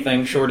show for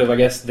anything short of, I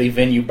guess, the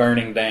venue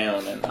burning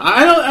down. And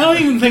I don't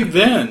even think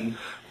then.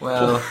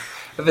 Well,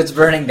 if it's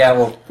burning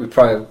down, we'll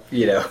probably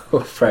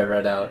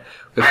run out.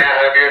 May I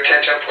have your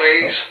attention,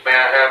 please? May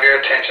I have your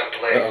attention,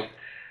 please? Uh-oh.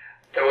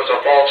 There was a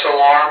false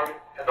alarm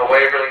in the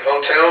Waverly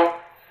Hotel.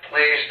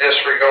 Please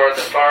disregard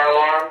the fire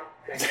alarm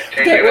and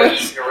continue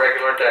as your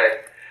regular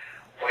day.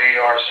 We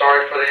are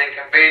sorry for the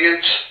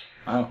inconvenience.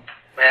 Oh.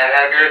 May I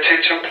have your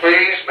attention,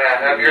 please? May I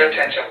have your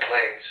attention,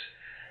 please?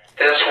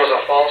 This was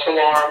a false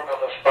alarm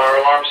of the fire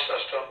alarm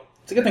system.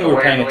 it's a good thing we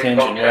were paying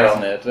attention,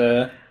 wasn't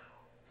it?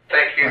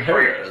 Thank you I for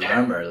heard your an attention.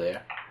 alarm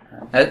earlier.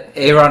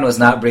 Aaron was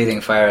not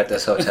breathing fire at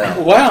this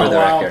hotel. Wow, for the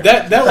record.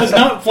 that was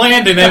not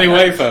planned in any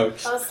way,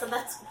 folks. Oh, so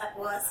that's what that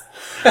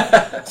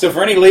was. So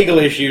for any legal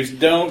issues,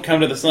 don't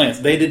come to the Slants.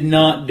 They did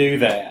not do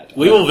that.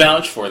 We will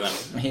vouch for them.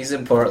 He's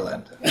in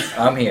Portland.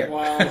 I'm here.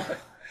 Wow.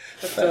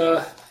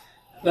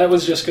 That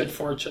was just good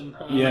fortune.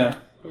 Yeah.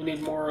 We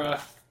need more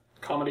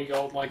comedy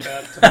gold like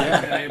that to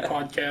make a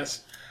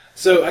podcast.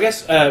 So I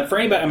guess for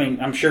anybody,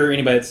 I'm sure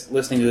anybody that's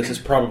listening to this is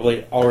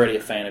probably already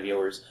a fan of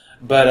yours.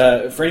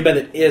 But for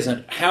anybody that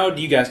isn't, how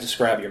do you guys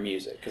describe your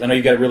music? Because I know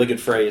you've got a really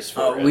good phrase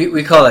for it.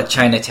 We call it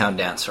Chinatown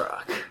dance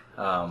rock.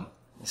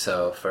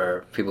 So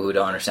for people who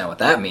don't understand what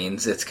that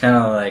means, it's kind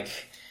of like,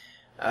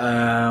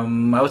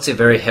 I would say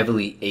very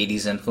heavily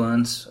 80s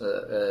influence,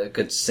 a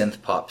good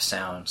synth pop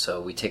sound. So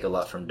we take a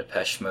lot from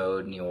Depeche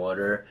Mode, New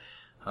Order.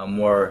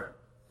 More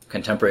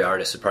contemporary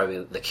artists are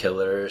probably The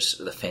Killers,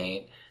 The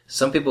Faint.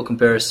 Some people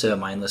compare us to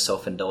Mindless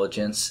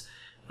Self-Indulgence.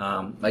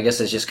 I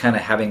guess it's just kind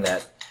of having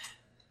that,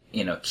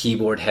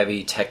 keyboard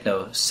heavy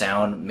techno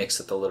sound mixed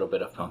with a little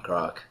bit of punk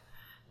rock.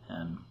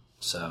 And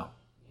so,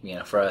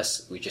 for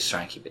us, we just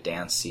try and keep it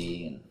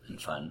dancey and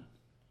fun.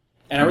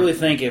 And I really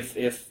think if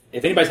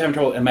anybody's having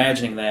trouble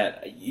imagining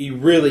that, I think you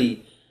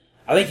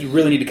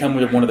really need to come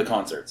to one of the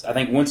concerts. I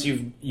think once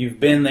you've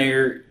been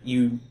there,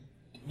 you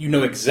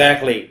know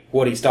exactly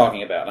what he's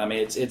talking about. I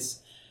mean,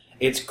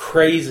 it's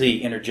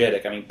crazy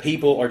energetic. I mean,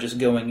 people are just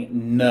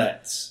going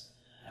nuts.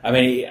 I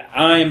mean,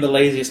 I am the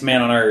laziest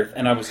man on earth,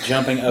 and I was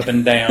jumping up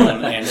and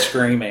down and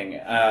screaming.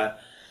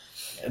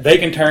 They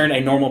can turn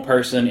a normal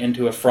person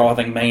into a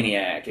frothing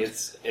maniac.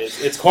 It's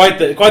quite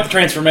the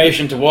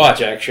transformation to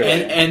watch, actually.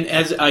 And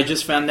as I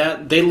just found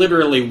out, they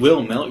literally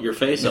will melt your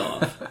face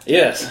off.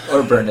 Yes,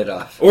 Or burn it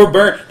off. or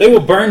they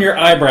will burn your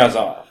eyebrows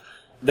off.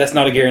 That's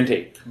not a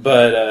guarantee,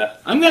 but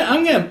I'm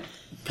gonna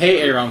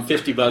pay Aaron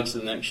 $50 to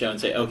the next show and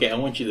say, okay, I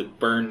want you to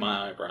burn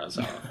my eyebrows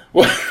off.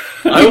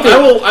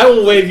 I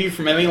will waive you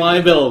from any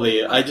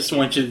liability. I just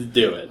want you to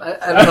do it.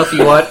 I don't know if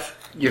you want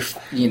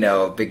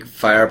your, big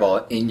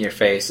fireball in your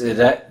face.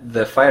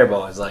 The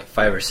fireball is like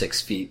 5 or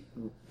 6 feet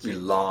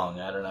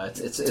long. I don't know.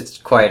 It's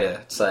quite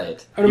a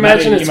sight. I would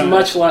imagine it's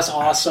much less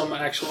awesome,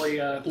 actually,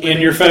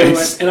 In your through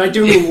face. it. And I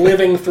do mean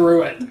living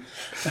through it.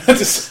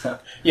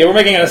 yeah, we're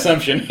making an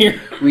assumption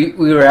here. We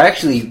were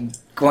actually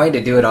going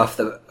to do it off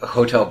the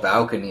hotel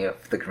balcony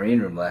of the green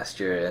room last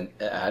year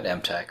at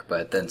MTech,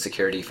 but then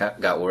security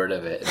got word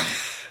of it and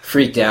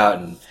freaked out,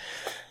 and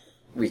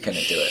we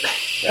couldn't do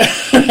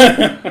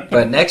it.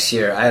 But next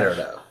year, I don't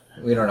know.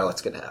 We don't know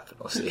what's going to happen.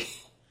 We'll see.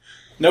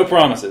 No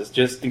promises,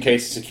 just in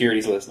case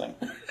security's listening.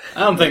 I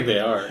don't think they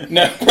are.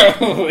 No,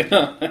 probably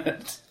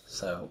not.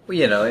 So,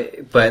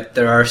 but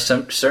there are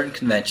some certain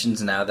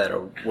conventions now that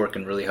are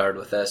working really hard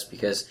with us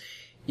because,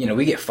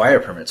 we get fire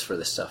permits for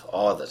this stuff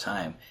all the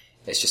time.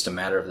 It's just a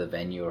matter of the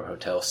venue or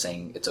hotel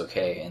saying it's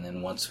okay, and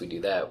then once we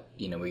do that,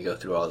 we go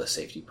through all the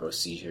safety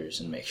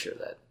procedures and make sure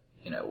that,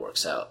 it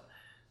works out.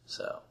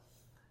 So,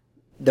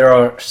 there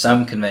are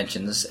some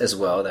conventions as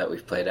well that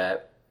we've played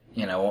at,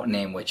 I won't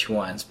name which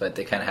ones, but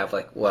they kind of have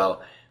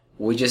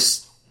we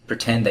just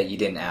pretend that you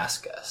didn't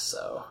ask us,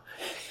 so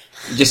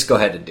just go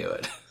ahead and do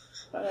it.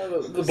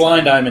 The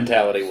blind eye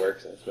mentality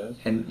works, I suppose.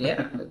 And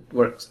yeah, it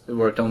works. It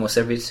worked almost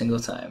every single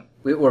time.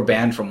 We were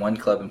banned from one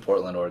club in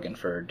Portland, Oregon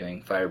for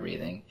doing fire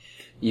breathing,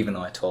 even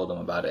though I told them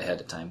about it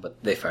ahead of time,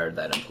 but they fired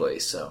that employee,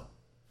 so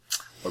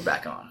we're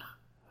back on.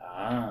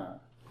 Ah.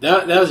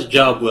 That was a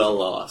job well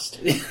lost.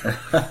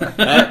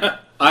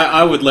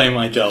 I would lay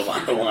my job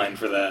on the line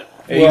for that.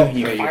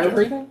 Fire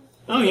breathing?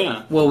 Oh,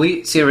 yeah. Well,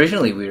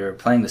 originally we were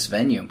playing this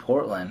venue in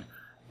Portland,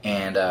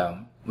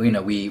 and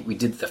we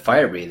did the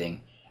fire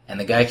breathing, and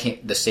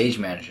the stage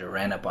manager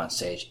ran up on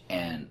stage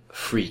and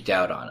freaked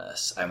out on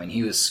us. I mean,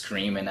 he was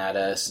screaming at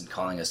us and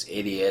calling us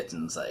idiots,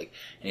 and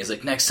he's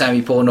like, next time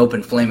you pull an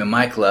open flame in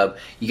my club,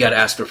 you got to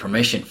ask for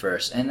permission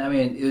first. And I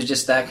mean, it was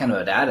just that kind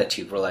of an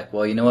attitude. We're like,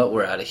 well, you know what,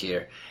 we're out of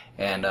here.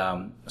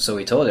 And so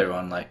we told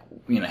everyone,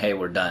 hey,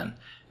 we're done.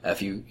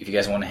 If you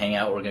guys want to hang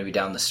out, we're going to be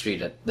down the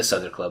street at this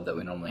other club that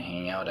we normally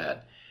hang out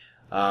at.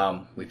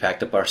 We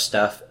packed up our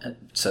stuff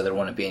so there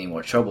wouldn't be any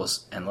more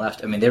troubles and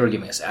left. I mean, they were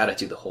giving us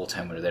attitude the whole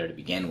time we were there to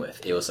begin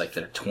with. It was like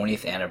their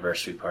 20th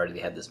anniversary party. They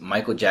had this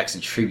Michael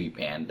Jackson tribute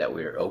band that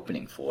we were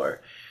opening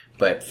for.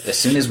 But as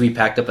soon as we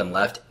packed up and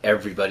left,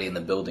 everybody in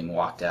the building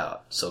walked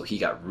out. So he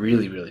got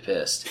really, really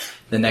pissed.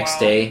 The next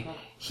day,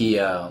 he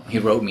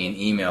wrote me an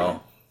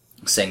email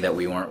saying that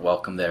we weren't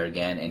welcome there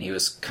again. And he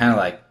was kind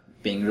of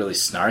being really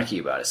snarky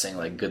about it,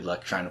 saying good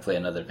luck trying to play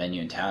another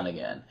venue in town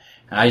again.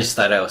 And I just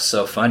thought that was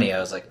so funny. I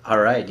was like, all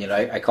right,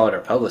 I called our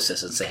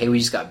publicist and said, hey, we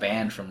just got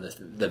banned from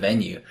the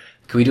venue.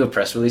 Can we do a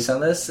press release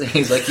on this? And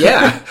he's like,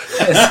 yeah.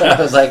 And so I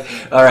was like,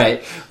 all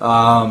right.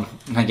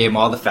 I gave him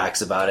all the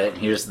facts about it.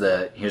 And here's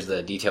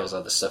the details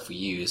of the stuff we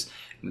use.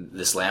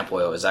 This lamp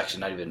oil is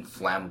actually not even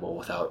flammable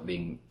without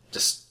being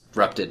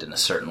disrupted in a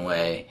certain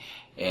way.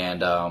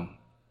 And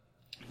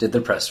did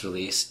the press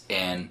release.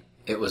 And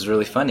it was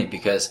really funny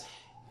because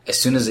as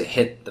soon as it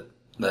hit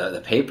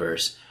the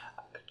papers,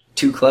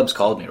 2 clubs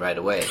called me right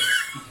away,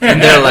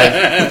 and they're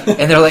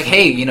like,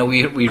 hey,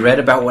 we read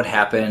about what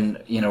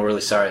happened. We're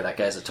really sorry. That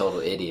guy's a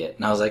total idiot.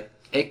 And I was like,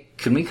 hey,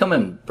 can we come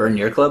and burn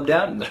your club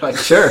down? And they're like,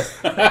 sure.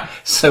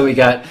 So we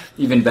got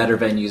even better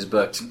venues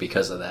booked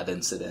because of that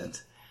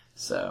incident.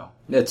 So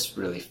it's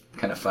really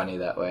kind of funny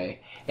that way.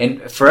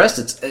 And for us,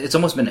 it's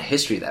almost been a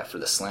history that for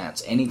the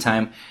slants,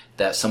 anytime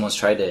that someone's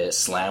tried to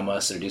slam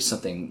us or do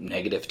something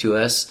negative to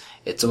us,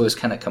 it's always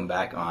kind of come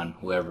back on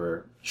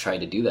whoever tried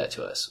to do that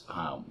to us.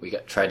 We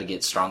tried to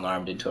get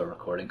strong-armed into a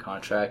recording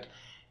contract,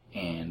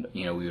 and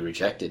we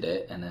rejected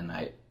it. And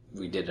then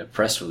we did a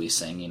press release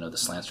saying the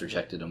slants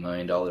rejected $1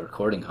 million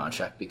recording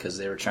contract because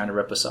they were trying to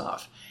rip us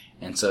off.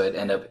 And so it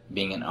ended up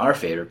being in our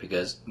favor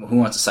because who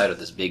wants to side with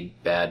this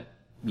big bad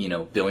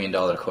 $1 billion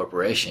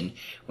corporation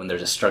when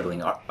there's a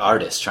struggling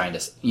artist trying to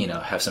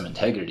have some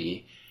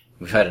integrity.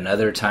 We've had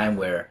another time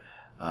where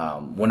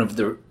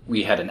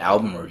we had an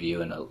album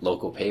review in a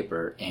local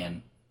paper,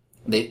 and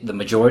the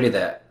majority of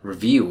that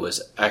review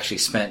was actually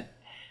spent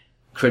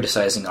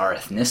criticizing our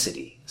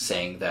ethnicity,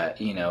 saying that,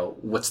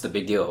 what's the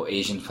big deal?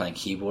 Asians playing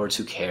keyboards,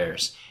 who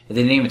cares? And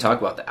they didn't even talk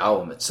about the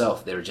album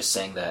itself. They were just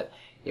saying that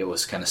it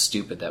was kind of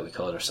stupid that we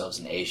called ourselves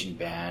an Asian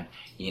band,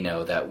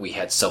 that we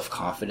had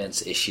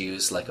self-confidence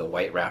issues like a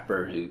white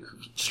rapper who's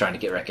trying to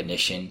get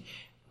recognition,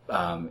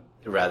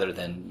 rather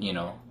than,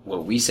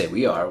 what we say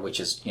we are, which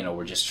is,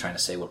 we're just trying to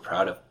say we're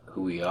proud of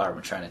who we are. We're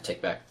trying to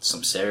take back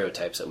some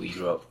stereotypes that we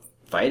grew up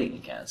fighting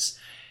against.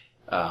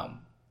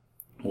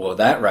 Well,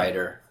 that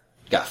writer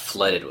got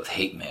flooded with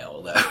hate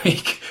mail that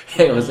week.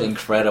 It was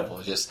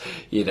incredible, just,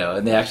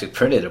 and they actually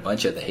printed a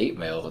bunch of the hate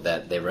mail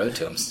that they wrote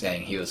to him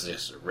saying he was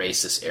just a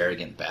racist,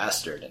 arrogant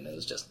bastard, and it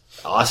was just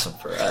awesome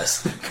for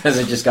us because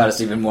it just got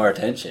us even more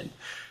attention.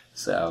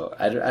 So,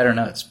 I don't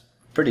know, it's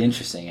pretty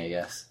interesting, I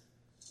guess.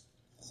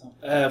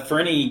 For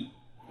any,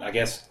 I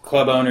guess,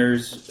 club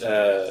owners,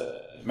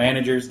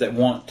 managers that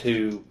want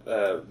to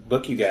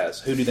book you guys,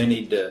 who do they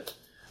need to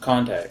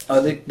contact?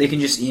 Oh, they can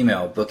just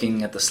email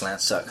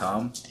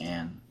booking@theslants.com,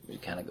 and we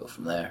kind of go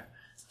from there.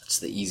 That's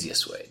the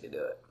easiest way to do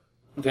it.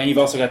 Okay, and you've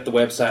also got the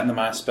website and the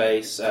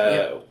MySpace.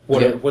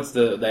 What's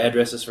the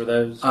addresses for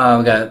those? We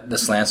got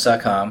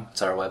theslants.com.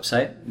 It's our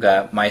website. We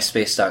got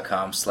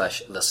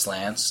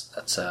myspace.com/theslants.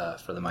 That's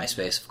for the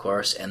MySpace, of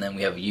course. And then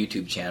we have a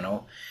YouTube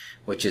channel,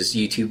 which is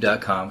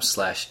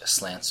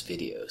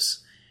youtube.com/slantsvideos.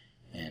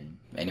 And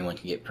anyone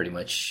can get pretty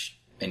much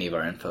any of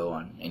our info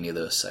on any of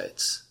those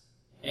sites.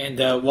 And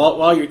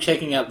while you're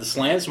checking out the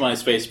Slants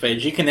MySpace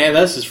page, you can add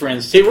us as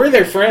friends too. We're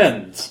their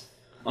friends.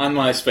 on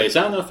MySpace.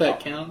 I don't know if that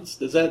counts.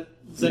 Does that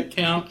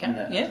count?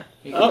 Yeah.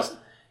 Oh.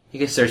 You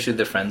can search through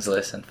the friends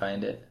list and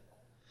find it.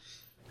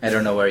 I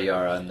don't know where you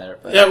are on there,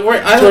 but Yeah,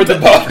 Toward the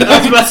bottom. I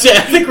was about to say,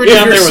 I think we're If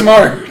down you're there with.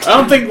 smart. I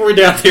don't think we're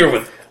down here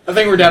with. I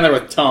think we're down there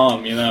with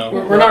Tom. You know,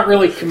 We're not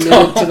really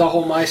committed to the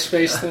whole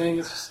MySpace thing.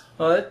 It's just,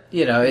 well,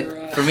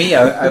 for me,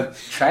 I'm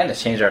trying to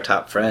change our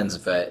top friends,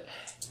 but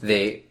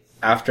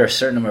after a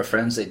certain number of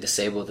friends, they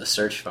disable the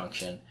search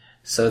function.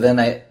 So then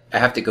I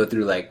have to go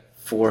through like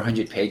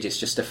 400 pages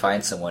just to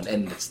find someone,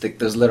 and it's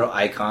those little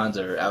icons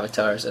or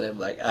avatars, and I'm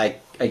like, I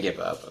give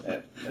up.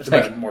 It's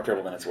about more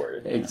trouble than it's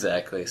worth.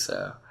 Exactly.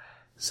 So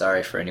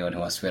sorry for anyone who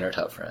wants to be in our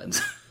top friends.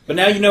 But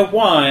now you know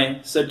why,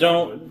 so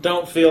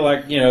don't feel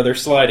like, they're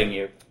sliding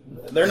you.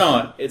 They're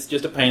not. It's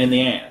just a pain in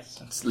the ass.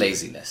 It's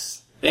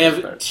laziness. they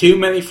have too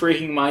many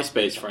freaking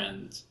MySpace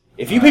friends.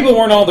 If you people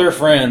weren't all their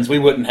friends, we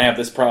wouldn't have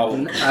this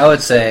problem. I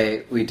would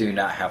say we do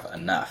not have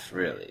enough,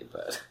 really,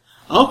 but...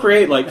 I'll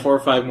create like 4 or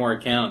 5 more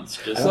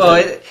accounts.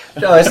 Well,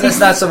 it's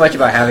not so much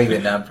about having the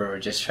number. We're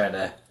just trying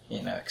to,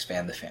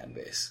 expand the fan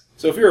base.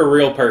 So if you're a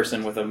real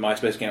person with a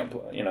MySpace account,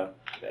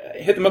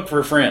 hit them up for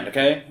a friend,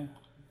 okay?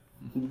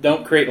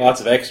 Don't create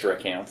lots of extra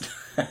accounts.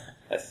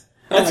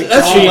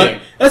 That's cheating.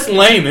 That's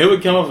lame. Who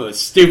would come up with a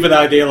stupid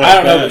idea like that?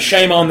 I don't know, but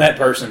shame on that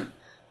person.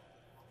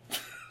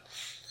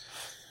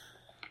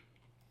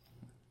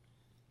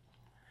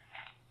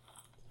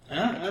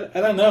 I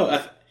don't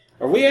know.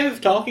 Are we out of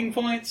talking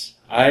points?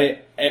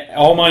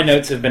 All my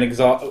notes have been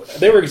exhausted.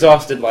 They were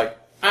exhausted like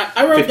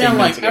I wrote 15 down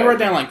minutes like ago. I wrote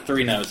down like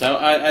 3 notes.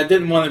 I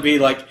didn't want to be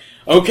like,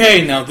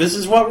 okay, now this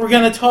is what we're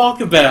gonna talk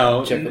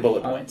about. check the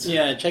bullet points.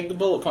 Yeah, check the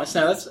bullet points.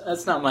 No,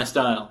 that's not my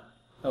style.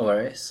 No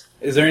worries.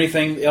 Is there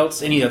anything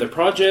else? Any other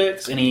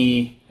projects?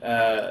 Any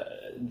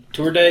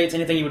tour dates?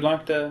 Anything you would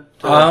like to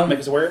make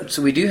us aware of?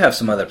 So we do have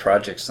some other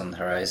projects on the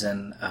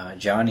horizon.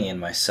 Johnny and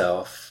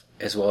myself,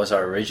 as well as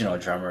our original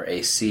drummer,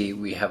 AC,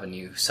 we have a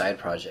new side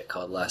project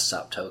called Last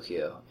Stop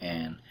Tokyo,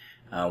 and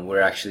we're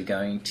actually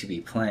going to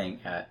be playing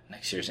at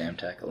next year's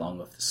Amtech along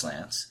with the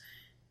Slants.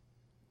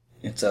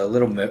 It's a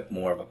little bit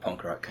more of a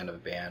punk rock kind of a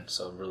band,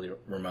 so really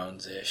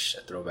Ramones-ish,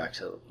 a throwback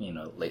to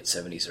late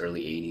 70s,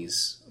 early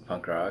 80s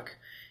punk rock.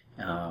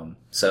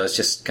 So it's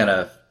just kind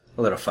of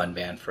a little fun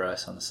band for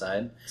us on the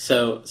side.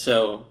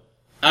 So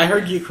I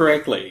heard you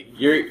correctly.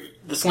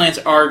 The Slants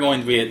are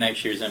going to be at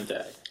next year's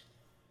MTech.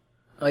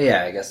 Oh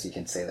yeah, I guess you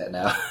can say that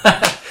now.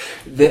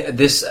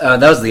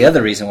 That was the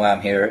other reason why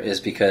I'm here, is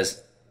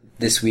because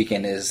this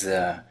weekend is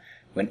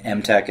when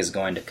MTech is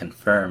going to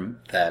confirm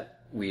that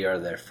we are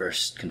their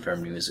first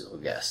confirmed musical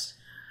guest.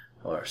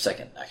 Or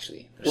second,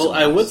 actually. Well,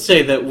 I would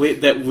say that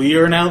we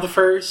are now the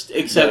first,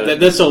 except that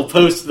this will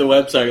post to the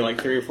website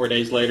like 3 or 4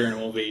 days later, and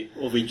we'll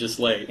be just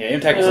late. Yeah,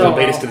 Imtac will still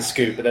beat us to the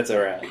scoop, but that's all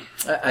right.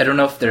 I don't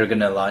know if they're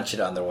going to launch it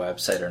on their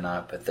website or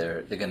not, but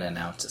they're going to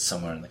announce it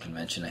somewhere in the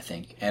convention, I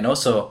think. And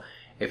also,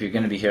 if you're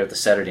going to be here at the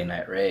Saturday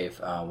Night Rave,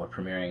 we're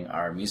premiering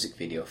our music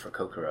video for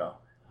Kokoro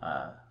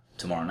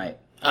tomorrow night.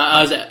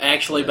 I was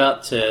actually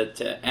about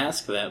to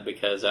ask that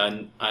because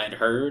I'd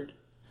heard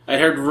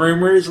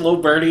rumors.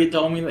 Little Birdie had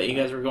told me that you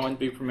guys were going to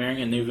be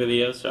premiering a new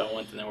video, so I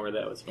wanted to know where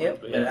that was going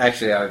to be. And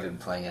actually, I've been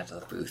playing at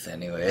the booth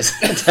anyways,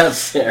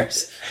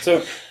 downstairs.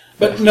 So,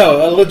 but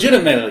no,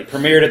 legitimately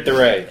premiered at the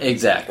Rave.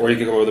 Exactly. Or you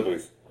could go over the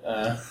booth.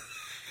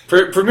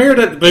 Premiered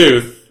at the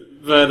booth,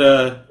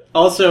 but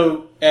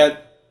also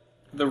at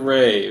the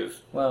Rave.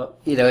 Well,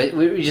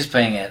 we're just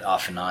playing it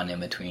off and on in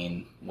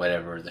between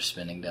whatever they're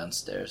spinning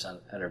downstairs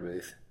at our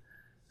booth.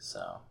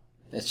 So,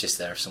 it's just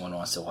there. If someone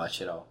wants to watch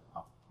it, I'll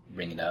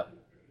bring it up.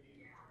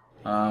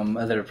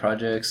 Other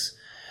projects,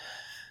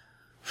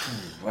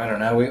 I don't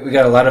know. We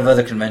got a lot of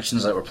other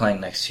conventions that we're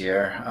playing next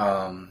year.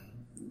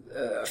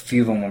 A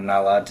few of them I'm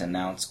not allowed to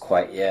announce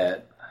quite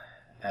yet.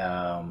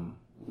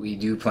 We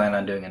do plan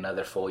on doing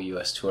another full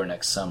U.S. tour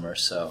next summer,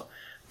 so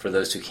for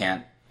those who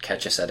can't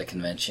catch us at a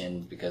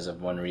convention because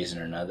of one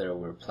reason or another,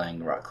 we're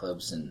playing rock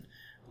clubs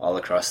all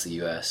across the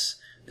U.S.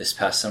 This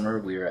past summer,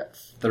 we were at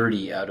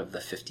 30 out of the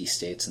 50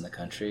 states in the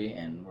country,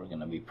 and we're going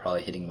to be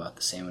probably hitting about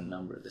the same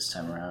number this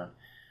time around.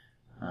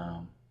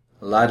 A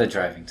lot of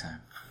driving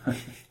time.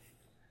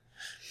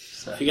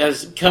 So. If you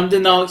guys come to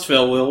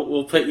Knoxville,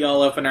 we'll put you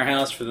all up in our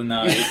house for the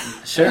night.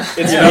 Sure.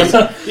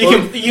 You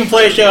can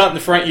play a show out in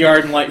the front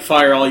yard and light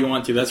fire all you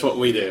want to. That's what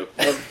we do.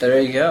 Well, there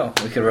you go.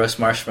 We could roast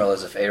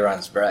marshmallows of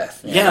Aaron's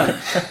breath.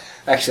 Yeah.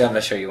 Actually, I'm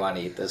not sure you want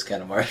to eat those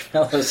kind of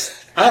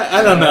marshmallows.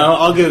 I don't know.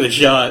 I'll give it a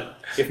shot.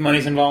 If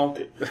money's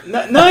involved.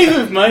 Not even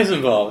if money's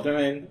involved. I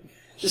mean,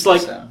 just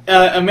like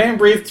a man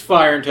breathed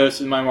fire and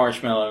toasted my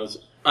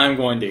marshmallows. I'm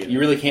going to. You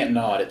really can't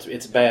nod.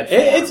 It's bad.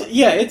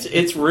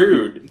 It's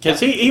rude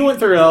because he went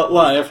through a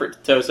lot of effort to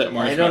toast that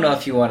marshmallow. I don't know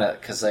if you want to,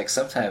 because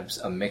sometimes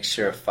a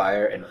mixture of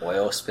fire and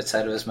oil spits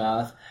out of his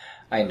mouth.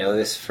 I know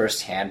this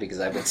firsthand because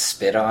I've been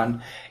spit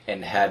on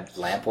and had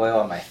lamp oil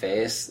on my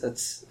face.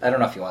 I don't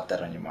know if you want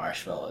that on your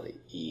marshmallow to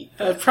eat.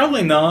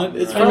 Probably not.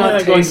 It's probably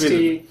not going to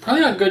tasty. be.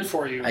 Probably not good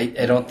for you. I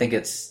don't think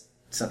it's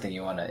something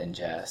you want to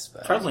ingest.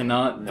 But Probably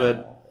not,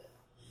 but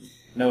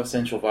No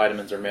essential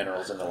vitamins or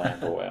minerals in the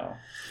Lamp Oil.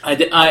 I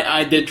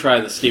did try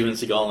the Steven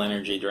Seagal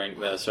energy drink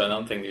though, so I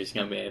don't think there's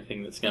going to be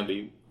anything that's going to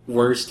be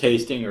worse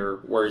tasting or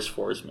worse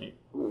for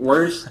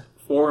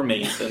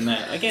me than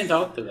that. I can't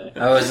talk today.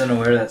 I wasn't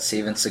aware that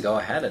Steven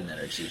Seagal had an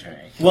energy drink.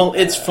 Well,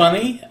 it's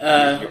funny.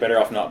 You're better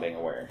off not being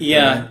aware.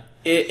 Yeah,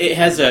 it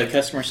has a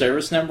customer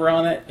service number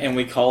on it, and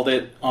we called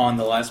it on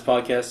the last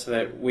podcast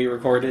that we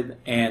recorded,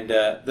 and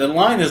the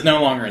line is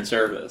no longer in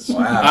service.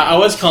 Wow. I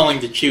was calling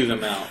to chew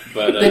them out,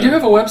 but They do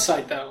have a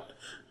website, though.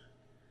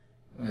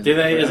 do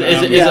they? Is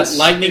Yes. it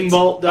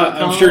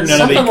lightningbolt.com? I'm sure none of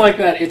Something the. like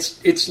that.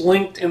 It's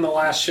linked in the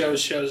last show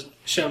notes.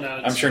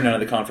 I'm sure none of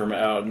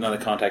the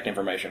contact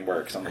information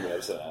works on the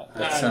website.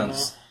 That I don't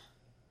sounds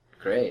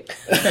great.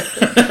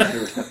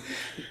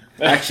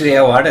 Actually,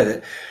 I want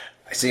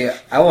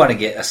to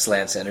get a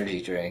Slants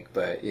energy drink,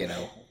 but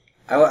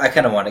I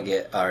kind of want to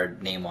get our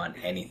name on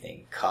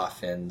anything: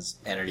 coffins,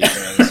 energy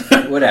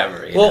drinks,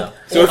 whatever. You know.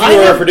 So if you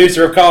are a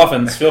producer of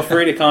coffins, feel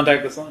free to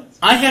contact the Slants.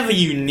 I have a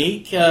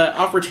unique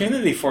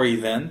opportunity for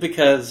you then,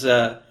 because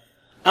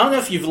I don't know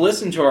if you've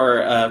listened to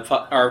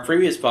our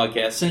previous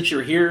podcast. Since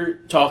you're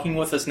here talking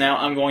with us now,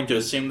 I'm going to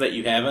assume that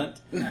you haven't.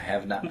 I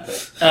have not.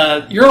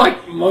 But You're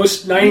like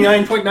most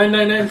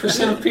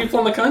 99.999% of people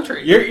in the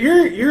country.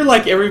 You're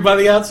like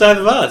everybody outside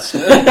of us.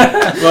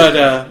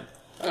 But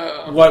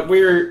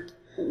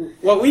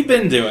what we've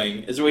been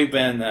doing is we've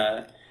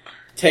been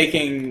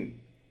taking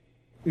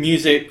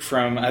music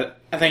from I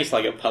think it's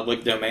like a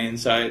public domain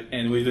site,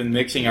 and we've been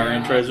mixing our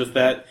intros with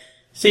that.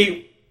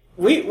 See,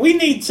 we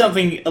need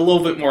something a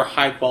little bit more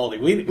high quality.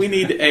 We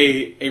need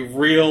a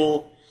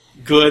real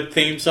good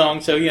theme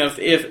song. So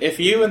if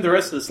you and the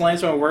rest of the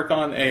Slants want to work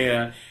on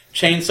a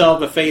Chainsaw of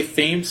the Faith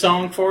theme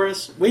song for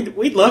us,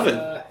 we'd love it.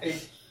 A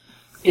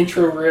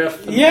intro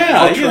riff,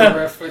 Yeah, outro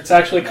riff. It's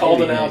actually called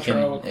maybe an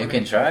outro. You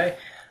can try.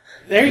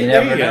 There You you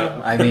never go.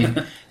 know. I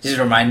mean, just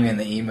remind me in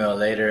the email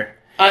later.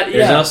 There's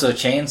Yeah. also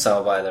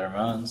Chainsaw by the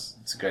Ramones.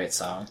 It's a great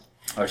song.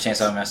 Or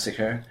Chainsaw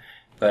Massacre.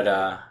 But,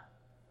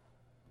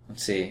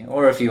 let's see.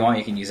 Or if you want,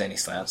 you can use any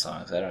Slant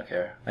songs. I don't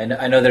care. I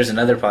know there's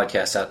another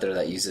podcast out there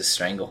that uses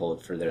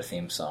Stranglehold for their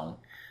theme song.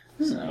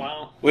 So.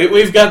 Wow.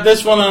 We've got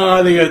this one on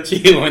audio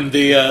too when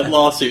the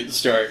lawsuit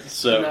starts.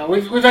 So No,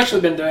 we've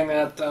actually been doing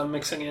that,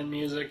 mixing in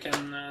music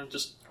and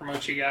just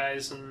promote you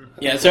guys. And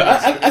yeah, so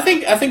I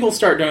think we'll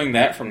start doing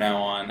that from now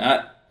on.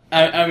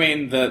 I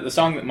mean the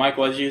song that Mike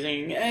was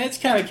using, it's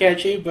kind of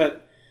catchy,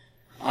 but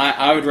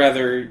I would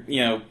rather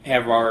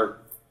have our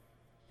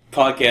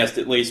podcast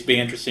at least be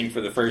interesting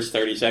for the first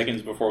 30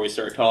 seconds before we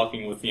start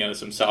talking with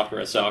some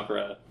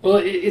Sakura. Well,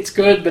 it's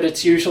good, but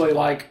it's usually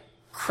like,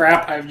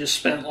 crap, I've just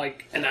spent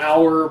like an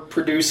hour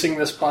producing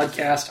this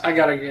podcast. I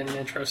gotta get an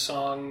intro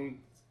song.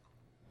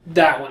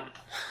 That one.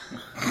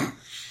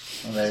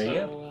 Well, there you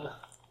go.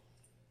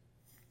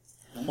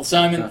 Well,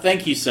 Simon,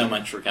 thank you so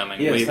much for coming.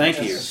 Yes,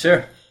 thank you.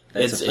 Sure.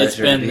 It's a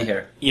pleasure to be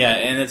here. Yeah,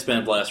 and it's been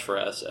a blast for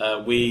us.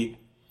 We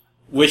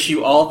wish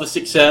you all the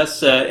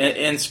success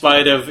in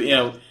spite of,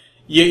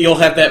 you'll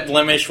have that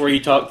blemish where you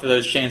talk to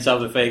those Chainsaw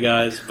of the Fae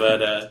guys,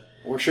 but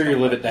We're sure you'll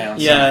live it down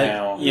yeah,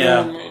 somehow. yeah.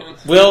 Oh, man.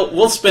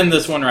 We'll spin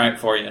this one right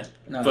for you.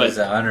 No, But- it's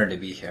an honor to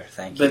be here.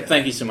 Thank you. But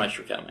thank you so much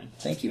for coming.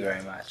 Thank you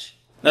very much.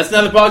 That's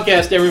another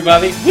podcast,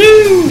 everybody.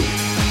 Woo!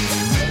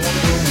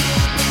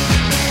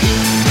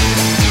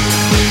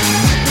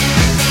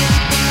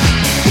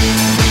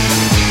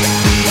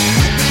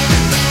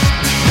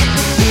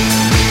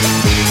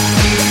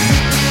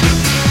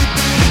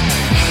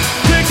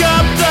 Pick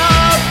up the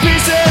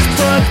pieces,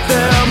 put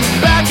them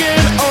back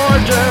in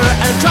order,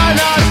 and try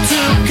not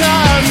to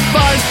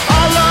confine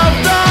all of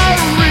the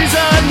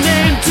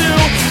reasoning to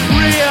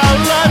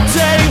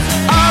reality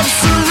of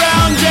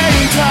surrounding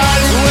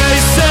time. We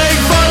sing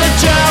for the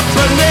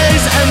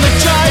Japanese and the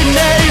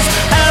Chinese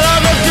and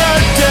all the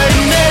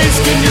dirty names.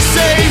 Can you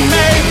see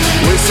me?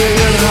 We sing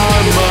in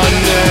harmony.